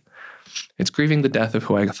somebody. It's grieving the death of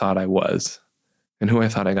who I thought I was and who I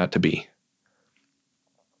thought I got to be.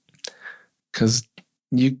 Because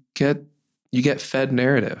you get fed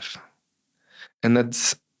narrative. And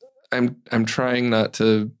that's, I'm trying not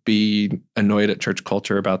to be annoyed at church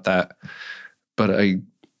culture about that, but I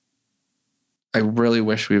really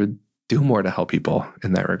wish we would do more to help people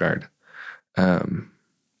in that regard. And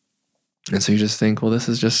so you just think, well, this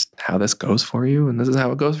is just how this goes for you, and this is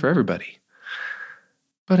how it goes for everybody.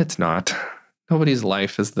 But it's not. Nobody's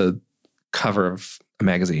life is the cover of a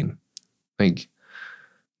magazine. Like,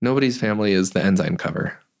 nobody's family is the Ensign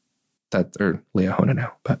cover. Or Leahona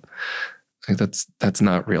now, but like that's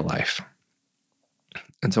not real life.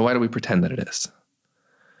 And so why do we pretend that it is?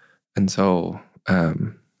 And so,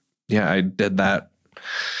 I did that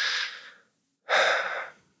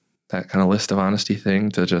kind of list of honesty thing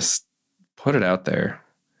to just put it out there.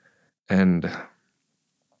 And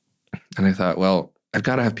And I thought, well, I've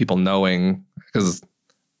got to have people knowing, because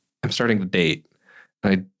I'm starting to date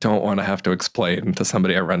and I don't want to have to explain to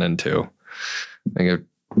somebody I run into.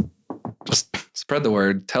 Just spread the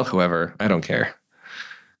word, tell whoever, I don't care.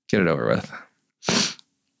 Get it over with.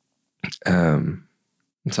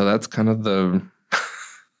 So that's kind of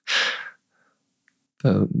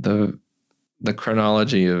the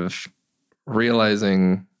chronology of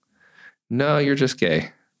realizing, no, you're just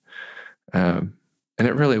gay. And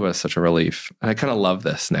it really was such a relief. And I kind of love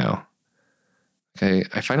this now. Okay,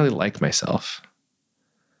 I finally like myself.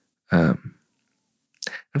 And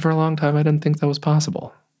for a long time, I didn't think that was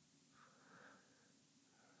possible.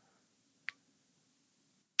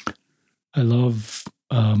 I love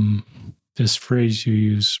this phrase you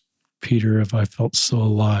use, Peter, of "I felt so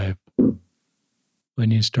alive" when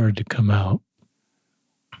you started to come out.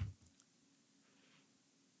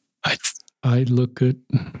 I look at,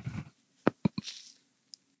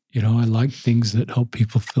 I like things that help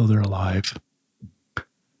people feel they're alive.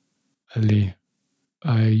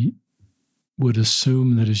 I would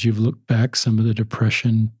assume that as you've looked back, some of the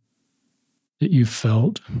depression that you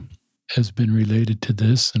felt has been related to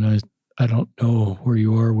this. And I don't know where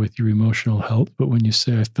you are with your emotional health, but when you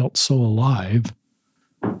say I felt so alive,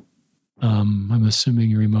 I'm assuming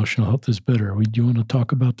your emotional health is better. Do you want to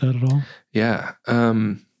talk about that at all? Yeah.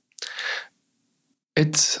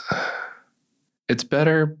 It's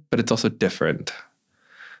better, but it's also different.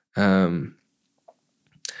 I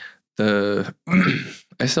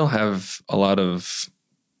still have a lot of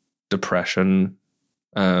depression.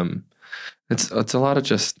 It's a lot of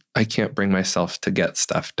just, I can't bring myself to get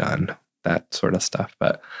stuff done, that sort of stuff.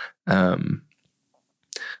 But the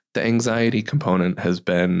anxiety component that's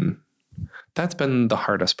been the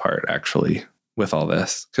hardest part, actually, with all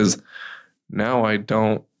this, because now I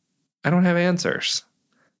don't have answers.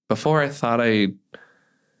 Before, I thought I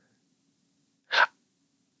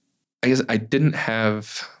guess I didn't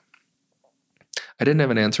have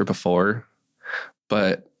an answer before,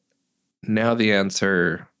 but now the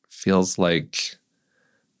answer feels like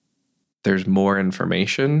there's more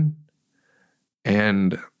information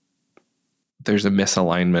and there's a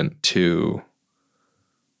misalignment to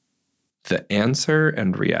the answer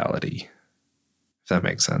and reality, if that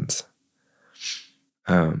makes sense.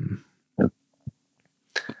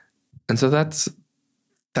 And so that's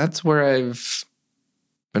where I've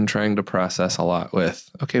been trying to process a lot with,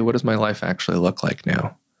 okay, what does my life actually look like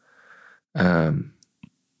now? And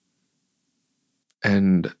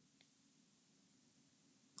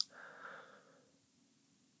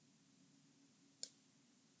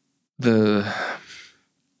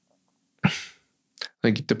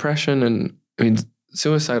depression and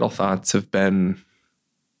suicidal thoughts have been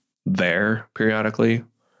there periodically.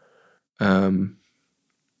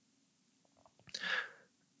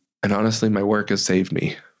 And honestly, my work has saved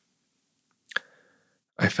me.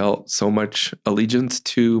 I felt so much allegiance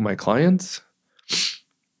to my clients.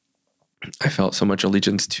 I felt so much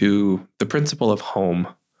allegiance to the principle of home.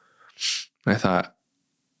 I thought,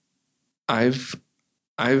 I've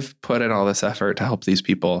put in all this effort to help these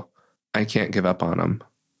people. I can't give up on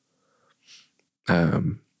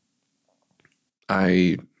them.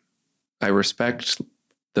 I respect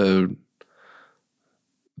the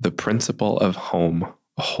principle of home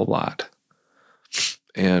a whole lot.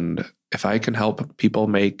 And if I can help people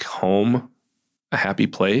make home a happy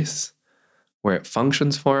place where it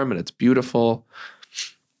functions for them and it's beautiful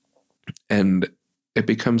and it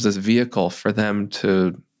becomes this vehicle for them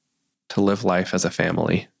to live life as a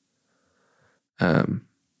family. And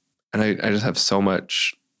I just have so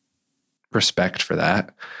much respect for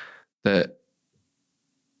that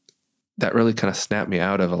really kind of snapped me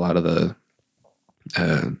out of a lot of the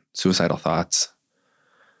suicidal thoughts.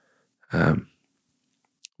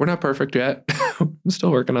 We're not perfect yet. I'm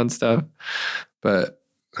still working on stuff, but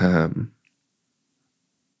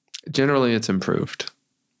generally it's improved.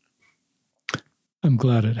 I'm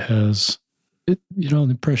glad it has. The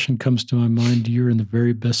impression comes to my mind, you're in the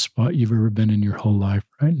very best spot you've ever been in your whole life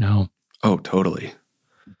right now. Oh, totally.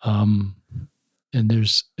 And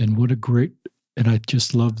what a great, and I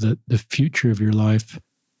just love the future of your life.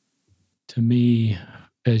 To me,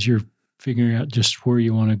 as you're figuring out just where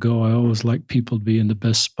you want to go, I always like people to be in the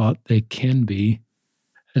best spot they can be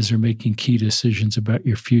as they're making key decisions about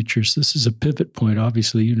your futures. This is a pivot point.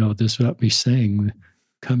 Obviously, you know this without me saying,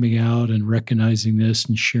 coming out and recognizing this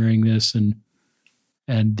and sharing this and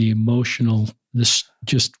the emotional, this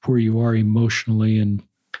just where you are emotionally and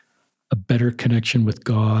a better connection with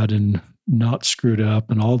God and not screwed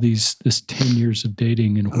up and all this 10 years of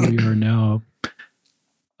dating and where you are now,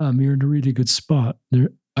 you're in a really good spot.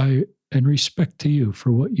 and respect to you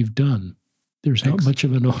for what you've done. There's Thanks. not much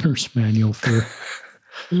of an owner's manual for.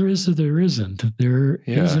 There isn't. There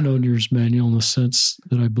is an owner's manual in the sense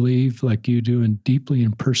that I believe, like you do, in deeply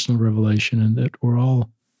in personal revelation, and that we're all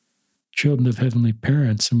children of heavenly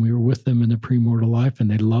parents, and we were with them in the premortal life,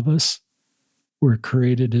 and they love us. We're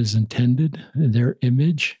created as intended in their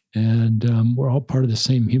image, and we're all part of the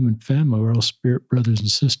same human family. We're all spirit brothers and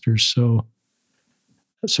sisters. So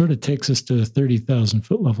that sort of takes us to the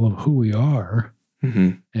 30,000-foot level of who we are.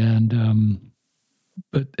 Mm-hmm. And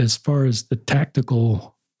but as far as the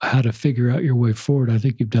tactical, how to figure out your way forward, I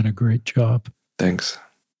think you've done a great job. Thanks.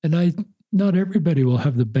 And not everybody will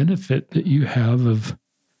have the benefit that you have of.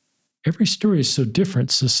 Every story is so different.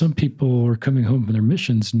 So some people are coming home from their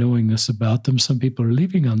missions knowing this about them. Some people are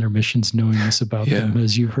leaving on their missions knowing this about them,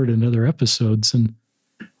 as you've heard in other episodes. And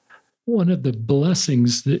one of the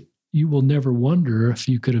blessings that you will never wonder if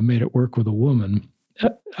you could have made it work with a woman.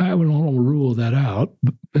 I would not rule that out,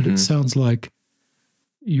 but it sounds like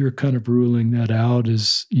you're kind of ruling that out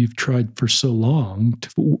as you've tried for so long,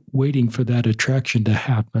 waiting for that attraction to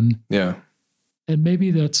happen. Yeah. And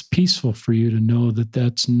maybe that's peaceful for you to know that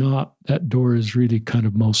that door is really kind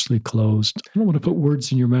of mostly closed. I don't want to put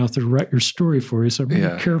words in your mouth or write your story for you, so I'm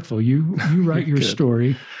really careful. You write your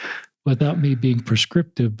story without me being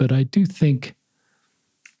prescriptive. But I do think,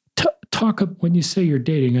 when you say you're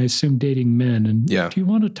dating, I assume dating men. And do you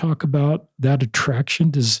want to talk about that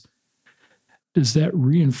attraction? Does that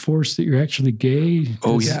reinforce that you're actually gay?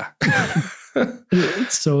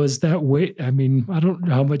 So is that I mean, I don't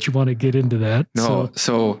know how much you want to get into that. No,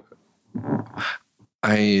 so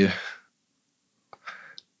I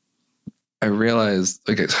realized,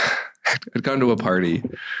 like, I'd gone to a party,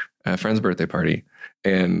 a friend's birthday party,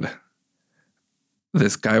 and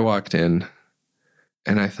this guy walked in,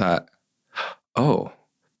 and I thought, oh,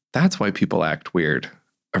 that's why people act weird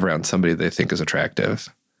around somebody they think is attractive.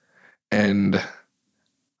 And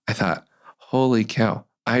I thought, holy cow,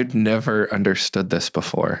 I'd never understood this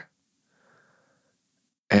before.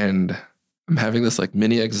 And I'm having this like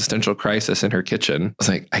mini existential crisis in her kitchen. I was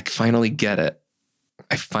like, I finally get it.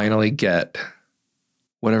 I finally get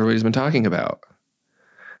what everybody's been talking about.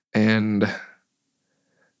 And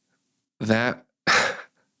that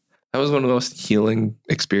was one of the most healing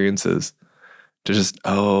experiences to just,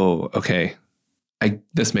 oh, okay,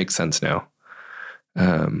 this makes sense now.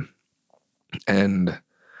 And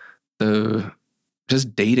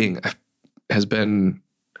just dating has been,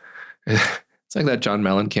 it's like that John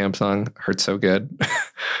Mellencamp song, Hurts So Good. I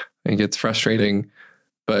think it's frustrating,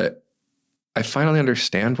 but I finally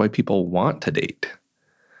understand why people want to date.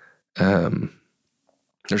 There's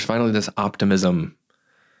finally this optimism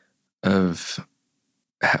of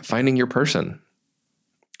finding your person.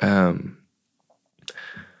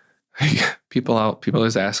 People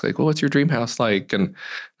always ask, like, well, what's your dream house like? And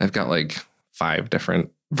I've got like 5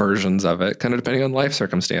 different versions of it, kind of depending on life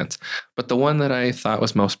circumstance. But the one that I thought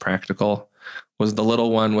was most practical was the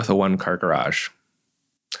little one with a 1-car garage.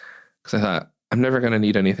 Because I thought, I'm never going to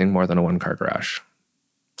need anything more than a 1-car garage.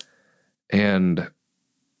 And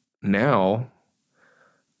now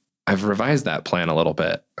I've revised that plan a little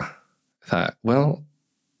bit. I thought, well,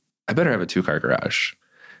 I better have a 2-car garage.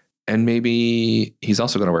 And maybe he's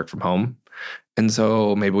also going to work from home. And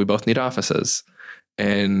so maybe we both need offices.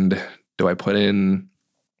 And do I put in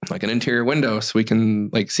like an interior window so we can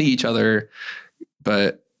like see each other,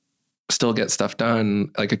 but still get stuff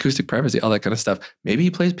done, like acoustic privacy, all that kind of stuff. Maybe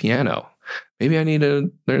he plays piano. Maybe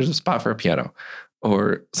there's a spot for a piano.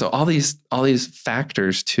 Or so all these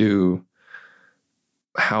factors to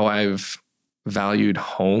how I've valued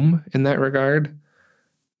home in that regard.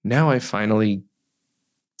 Now I finally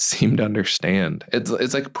seem to understand.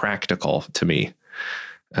 It's like practical to me.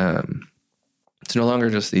 It's no longer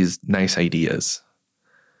just these nice ideas.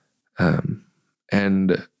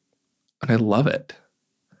 And I love it.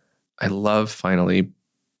 I love finally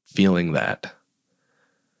feeling that.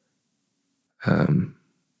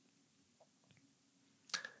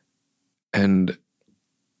 And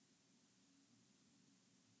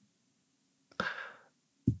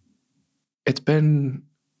it's been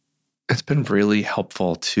really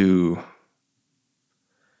helpful to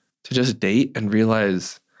just date and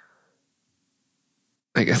realize,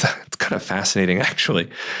 like, it's kind of fascinating, actually.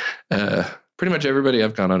 Pretty much everybody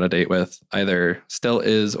I've gone on a date with either still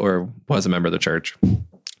is or was a member of the church. And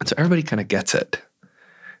so everybody kind of gets it.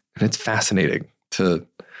 And it's fascinating to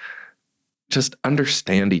just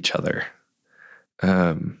understand each other.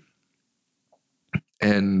 And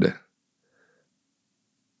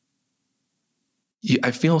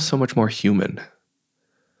I feel so much more human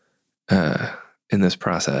in this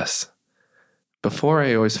process before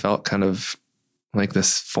I always felt kind of like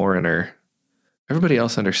this foreigner. Everybody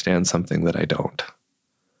else understands something that I don't.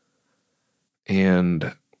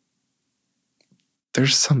 And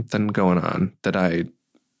there's something going on that I'm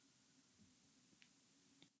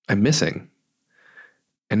missing.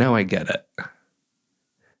 And now I get it.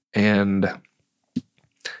 And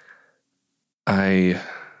I've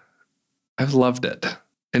loved it.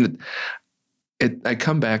 And I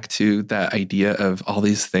come back to that idea of all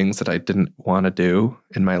these things that I didn't want to do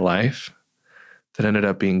in my life that ended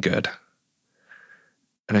up being good.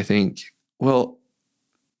 And I think, well,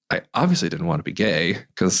 I obviously didn't want to be gay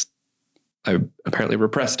because I apparently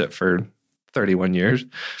repressed it for 31 years.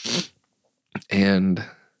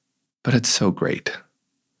 But it's so great.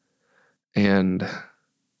 And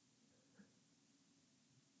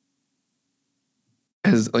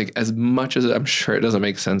as much as I'm sure it doesn't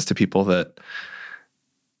make sense to people that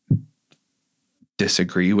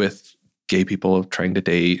disagree with gay people trying to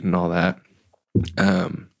date and all that,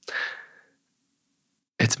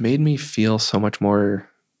 it's made me feel so much more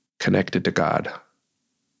connected to God.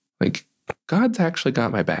 Like, God's actually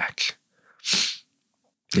got my back.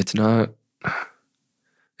 It's not,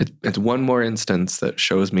 it's one more instance that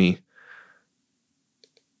shows me,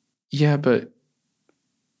 yeah, but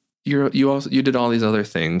you did all these other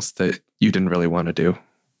things that you didn't really want to do.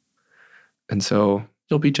 And so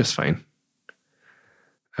you'll be just fine.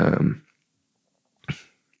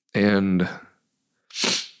 And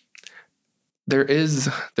there is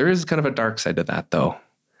kind of a dark side to that, though,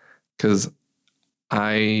 because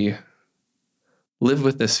I live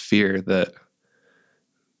with this fear that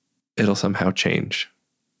it'll somehow change.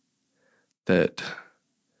 That,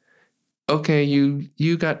 okay,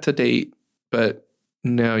 you got to date, but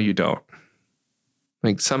now you don't.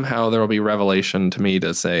 Like, somehow there will be revelation to me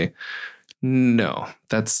to say, no,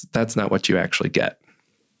 that's not what you actually get.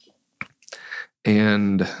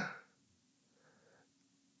 And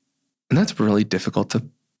that's really difficult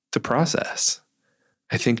to process.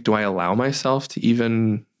 I think, do I allow myself to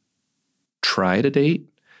even try to date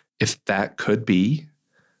if that could be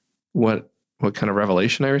what kind of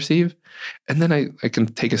revelation I receive? And then I can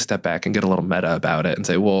take a step back and get a little meta about it and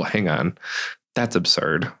say, well, hang on, that's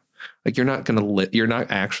absurd. Like, you're not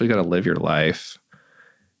actually going to live your life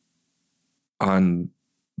on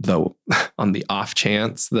the off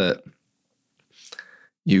chance that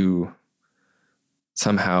you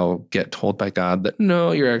somehow get told by God that,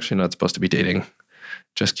 no, you're actually not supposed to be dating.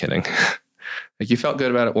 Just kidding. Like, you felt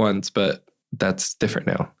good about it once, but that's different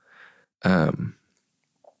now.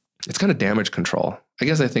 It's kind of damage control. I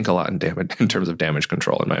guess I think a lot in terms of damage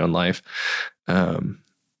control in my own life.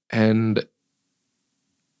 And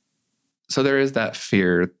so there is that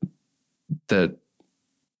fear that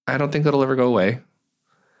I don't think it'll ever go away.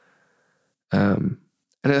 And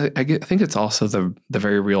I think it's also the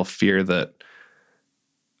very real fear that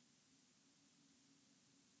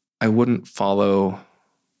I wouldn't follow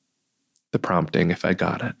the prompting if I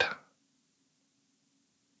got it.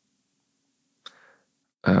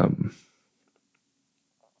 And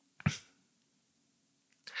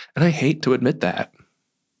I hate to admit that.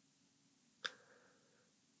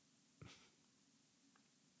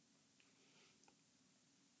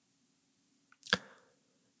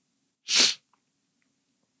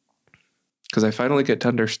 Because I finally get to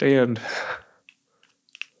understand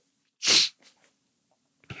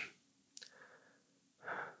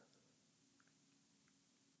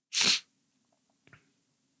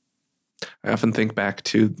I often think back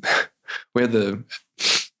to we had the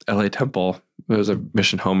LA Temple. It was a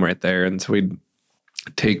mission home right there. And so we'd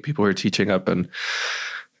take people who were teaching up and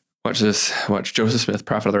watch Joseph Smith,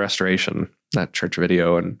 Prophet of the Restoration, that church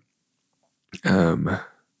video. And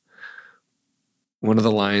one of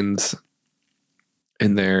the lines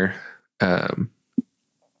in there,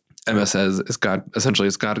 Emma says, is God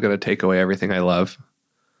going to take away everything I love?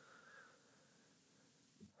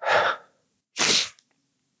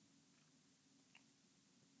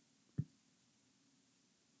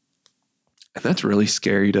 And that's really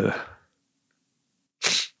scary to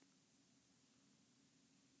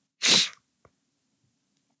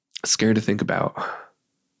think about.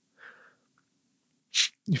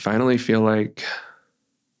 You finally feel like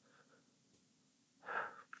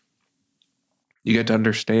you get to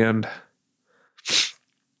understand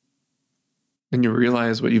and you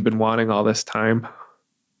realize what you've been wanting all this time.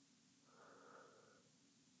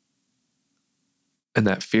 And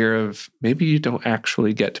that fear of maybe you don't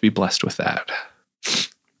actually get to be blessed with that.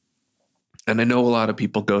 And I know a lot of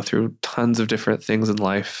people go through tons of different things in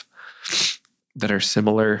life that are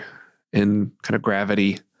similar in kind of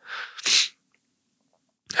gravity.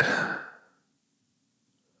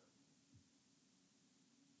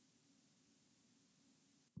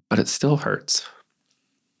 but it still hurts.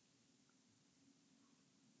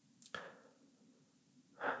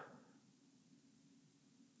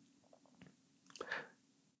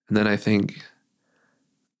 And then I think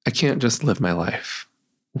I can't just live my life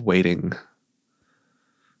waiting.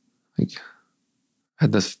 Like, I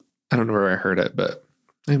had this, I don't know where I heard it, but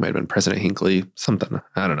it might have been President Hinckley, something.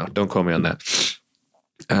 I don't know. Don't quote me on that.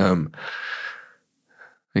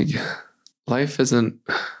 Like, life isn't,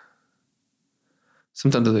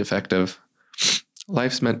 sometimes to the effect of,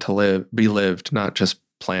 life's meant to be lived, not just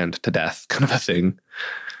planned to death, kind of a thing.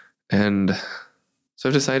 And so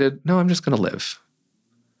I've decided, no, I'm just going to live.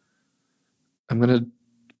 I'm going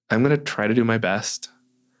to try to do my best,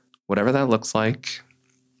 whatever that looks like,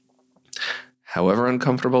 however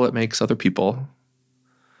uncomfortable it makes other people.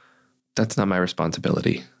 That's not my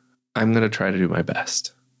responsibility. I'm going to try to do my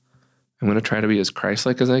best. I'm going to try to be as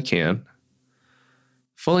Christ-like as I can,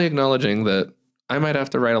 fully acknowledging that I might have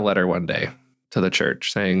to write a letter one day to the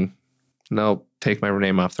church saying, no, take my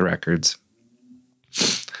name off the records.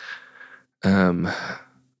 I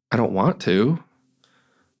don't want to,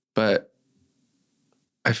 but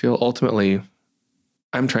I feel ultimately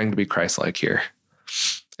I'm trying to be Christ-like here.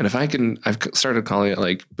 And if I can, I've started calling it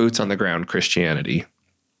like boots on the ground Christianity.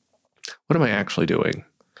 What am I actually doing?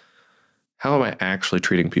 How am I actually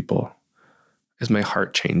treating people? Is my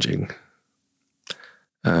heart changing?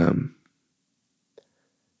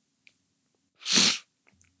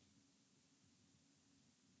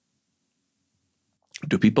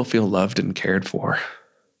 Do people feel loved and cared for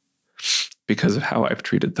because of how I've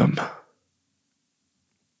treated them?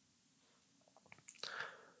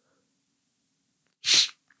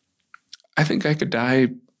 I think I could die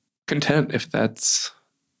content if that's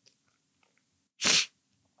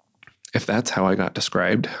how I got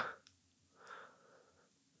described.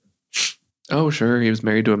 Oh, sure, he was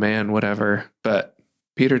married to a man, whatever, but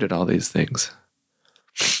Peter did all these things.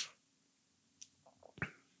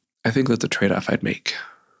 I think that's a trade-off I'd make.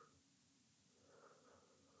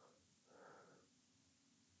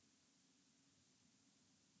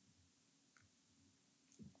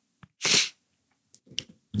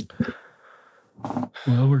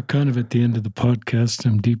 Well, we're kind of at the end of the podcast.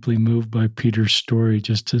 I'm deeply moved by Peter's story,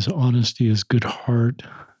 just his honesty, his good heart,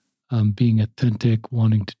 being authentic,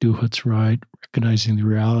 wanting to do what's right, recognizing the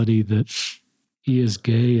reality that he is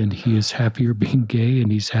gay and he is happier being gay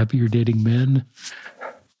and he's happier dating men.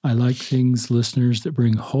 I like things, listeners, that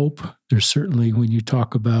bring hope. There's certainly, when you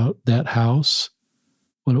talk about that house,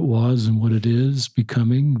 what it was and what it is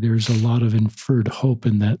becoming, there's a lot of inferred hope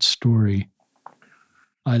in that story.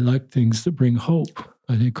 I like things that bring hope.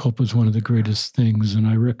 I think hope is one of the greatest things, and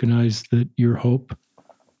I recognize that your hope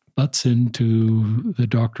butts into the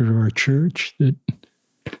doctrine of our church,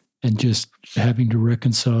 and just having to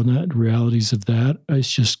reconcile that, realities of that,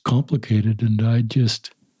 it's just complicated. And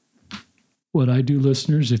what I do,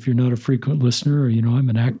 listeners, if you're not a frequent listener, or, I'm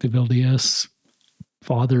an active LDS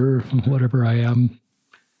father, whatever I am,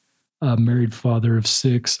 a married father of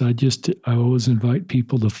 6. I always invite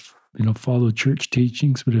people to follow church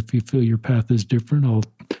teachings, but if you feel your path is different,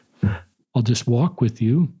 I'll just walk with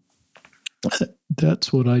you.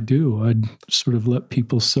 That's what I do. I'd sort of let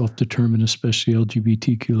people self-determine, especially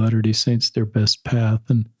LGBTQ Latter-day Saints, their best path.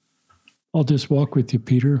 And I'll just walk with you,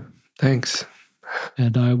 Peter. Thanks.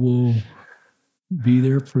 And I will be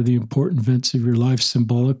there for the important events of your life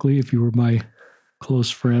symbolically if you were my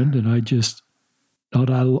close friend. And not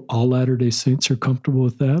all Latter-day Saints are comfortable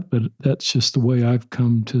with that, but that's just the way I've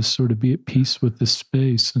come to sort of be at peace with this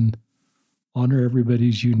space and honor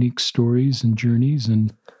everybody's unique stories and journeys.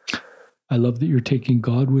 And I love that you're taking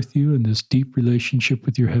God with you in this deep relationship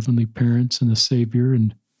with your heavenly parents and the Savior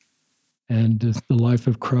and the life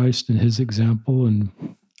of Christ and his example. And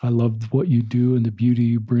I love what you do and the beauty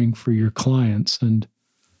you bring for your clients and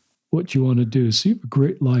what you want to do. So you have a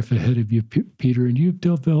great life ahead of you, Peter, and you've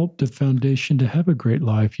developed a foundation to have a great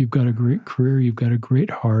life. You've got a great career. You've got a great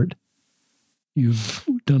heart. You've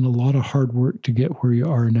done a lot of hard work to get where you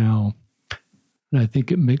are now. And I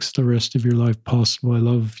think it makes the rest of your life possible. I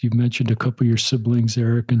love, you mentioned a couple of your siblings,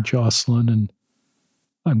 Eric and Jocelyn, and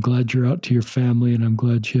I'm glad you're out to your family, and I'm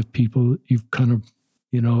glad you have people you've kind of,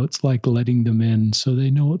 it's like letting them in so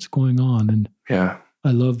they know what's going on. And yeah.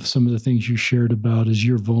 I love some of the things you shared about as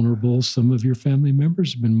you're vulnerable. Some of your family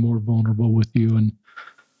members have been more vulnerable with you. And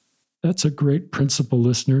that's a great principle,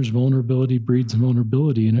 listeners. Vulnerability breeds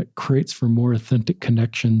vulnerability, and it creates for more authentic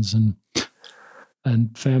connections.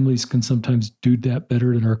 And families can sometimes do that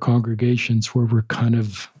better than our congregations, where we're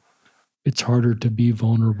it's harder to be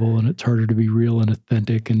vulnerable and it's harder to be real and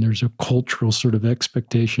authentic. And there's a cultural sort of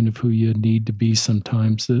expectation of who you need to be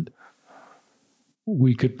sometimes that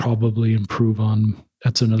we could probably improve on.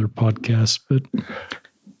 That's another podcast. But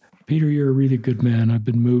Peter, you're a really good man. I've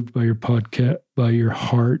been moved by your podcast, by your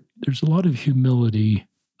heart. There's a lot of humility.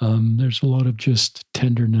 There's a lot of just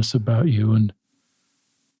tenderness about you, and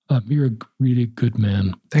you're a really good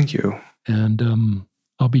man. Thank you. And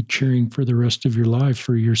I'll be cheering for the rest of your life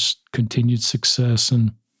for your continued success.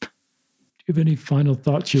 And do you have any final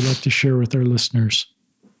thoughts you'd like to share with our listeners?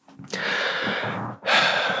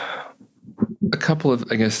 A couple of,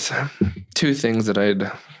 I guess, two things that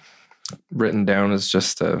I'd written down is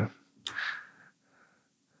just, so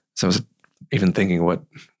I was even thinking, what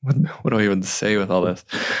do I even say with all this?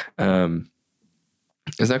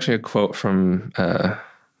 It's actually a quote from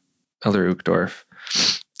Elder Uchtdorf.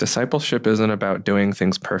 Discipleship isn't about doing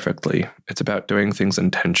things perfectly. It's about doing things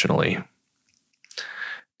intentionally.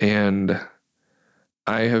 And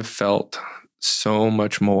I have felt so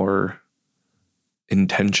much more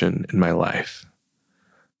intention in my life.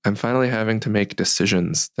 I'm finally having to make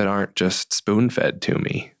decisions that aren't just spoon-fed to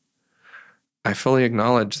me. I fully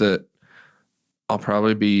acknowledge that I'll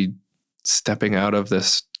probably be stepping out of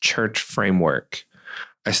this church framework.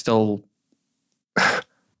 I still,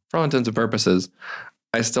 for all intents and purposes,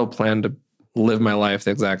 I still plan to live my life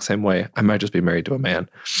the exact same way. I might just be married to a man.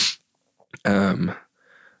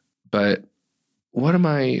 But what am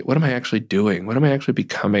I actually doing? What am I actually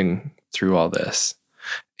becoming through all this?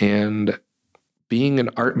 And being an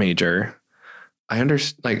art major, I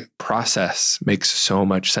understand, like, process makes so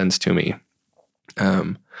much sense to me.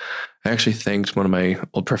 I actually thanked one of my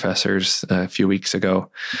old professors a few weeks ago.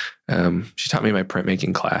 She taught me my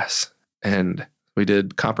printmaking class, and we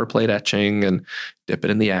did copper plate etching and dip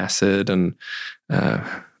it in the acid and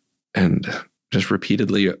just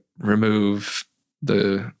repeatedly remove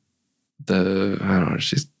the I don't know,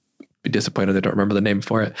 she's be disappointed I don't remember the name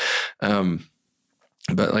for it.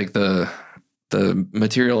 But like the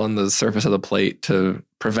material on the surface of the plate to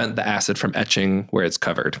prevent the acid from etching where it's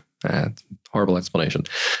covered. Horrible explanation.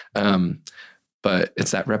 But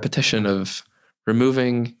it's that repetition of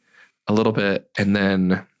removing a little bit and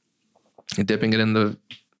then dipping it in the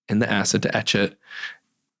acid to etch it,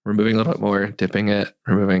 removing a little bit more, dipping it,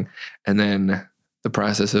 removing, and then the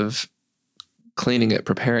process of cleaning it,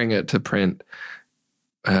 preparing it to print,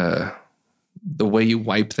 the way you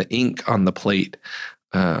wipe the ink on the plate,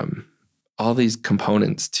 all these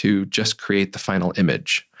components to just create the final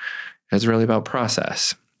image. It's really about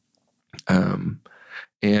process.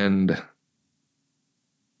 And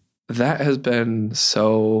that has been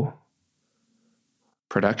so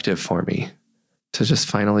productive for me to just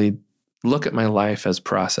finally look at my life as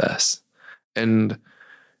process. And it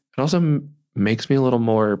also makes me a little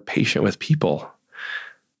more patient with people.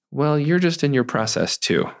 Well, you're just in your process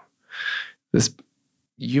too.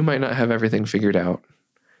 You might not have everything figured out.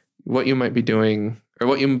 What you might be doing, or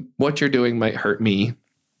what you're doing might hurt me,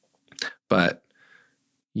 but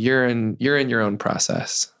you're in your own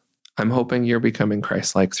process. I'm hoping you're becoming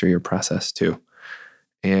Christ-like through your process too.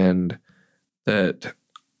 And that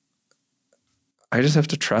I just have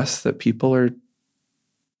to trust that people are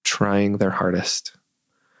trying their hardest,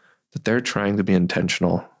 that they're trying to be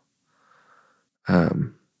intentional.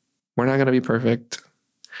 We're not going to be perfect.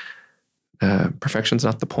 Perfection's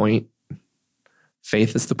not the point.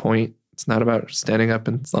 Faith is the point. It's not about standing up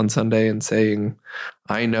on Sunday and saying,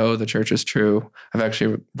 I know the church is true. I've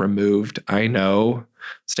actually removed I know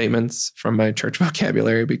statements from my church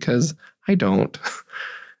vocabulary because I don't.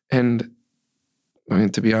 And I mean,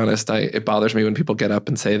 to be honest, it bothers me when people get up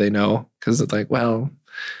and say they know, because it's like, well,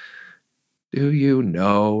 do you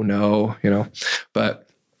know? No, but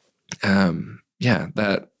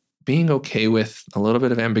that being okay with a little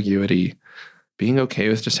bit of ambiguity, being okay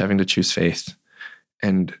with just having to choose faith,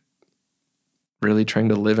 and really trying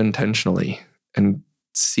to live intentionally and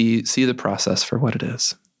see the process for what it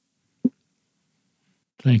is.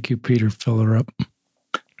 Thank you, Peter Fillerup.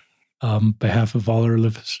 On behalf of all our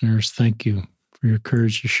listeners, thank you for your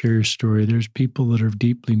courage to share your story. There's people that are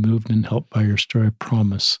deeply moved and helped by your story, I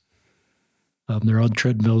promise. They're on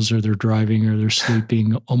treadmills, or they're driving, or they're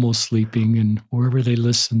sleeping, almost sleeping, and wherever they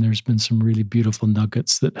listen, there's been some really beautiful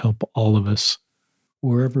nuggets that help all of us,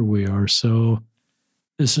 wherever we are. So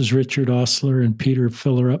this is Richard Ostler and Peter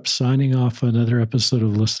Fillerup signing off another episode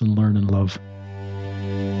of Listen, Learn, and Love.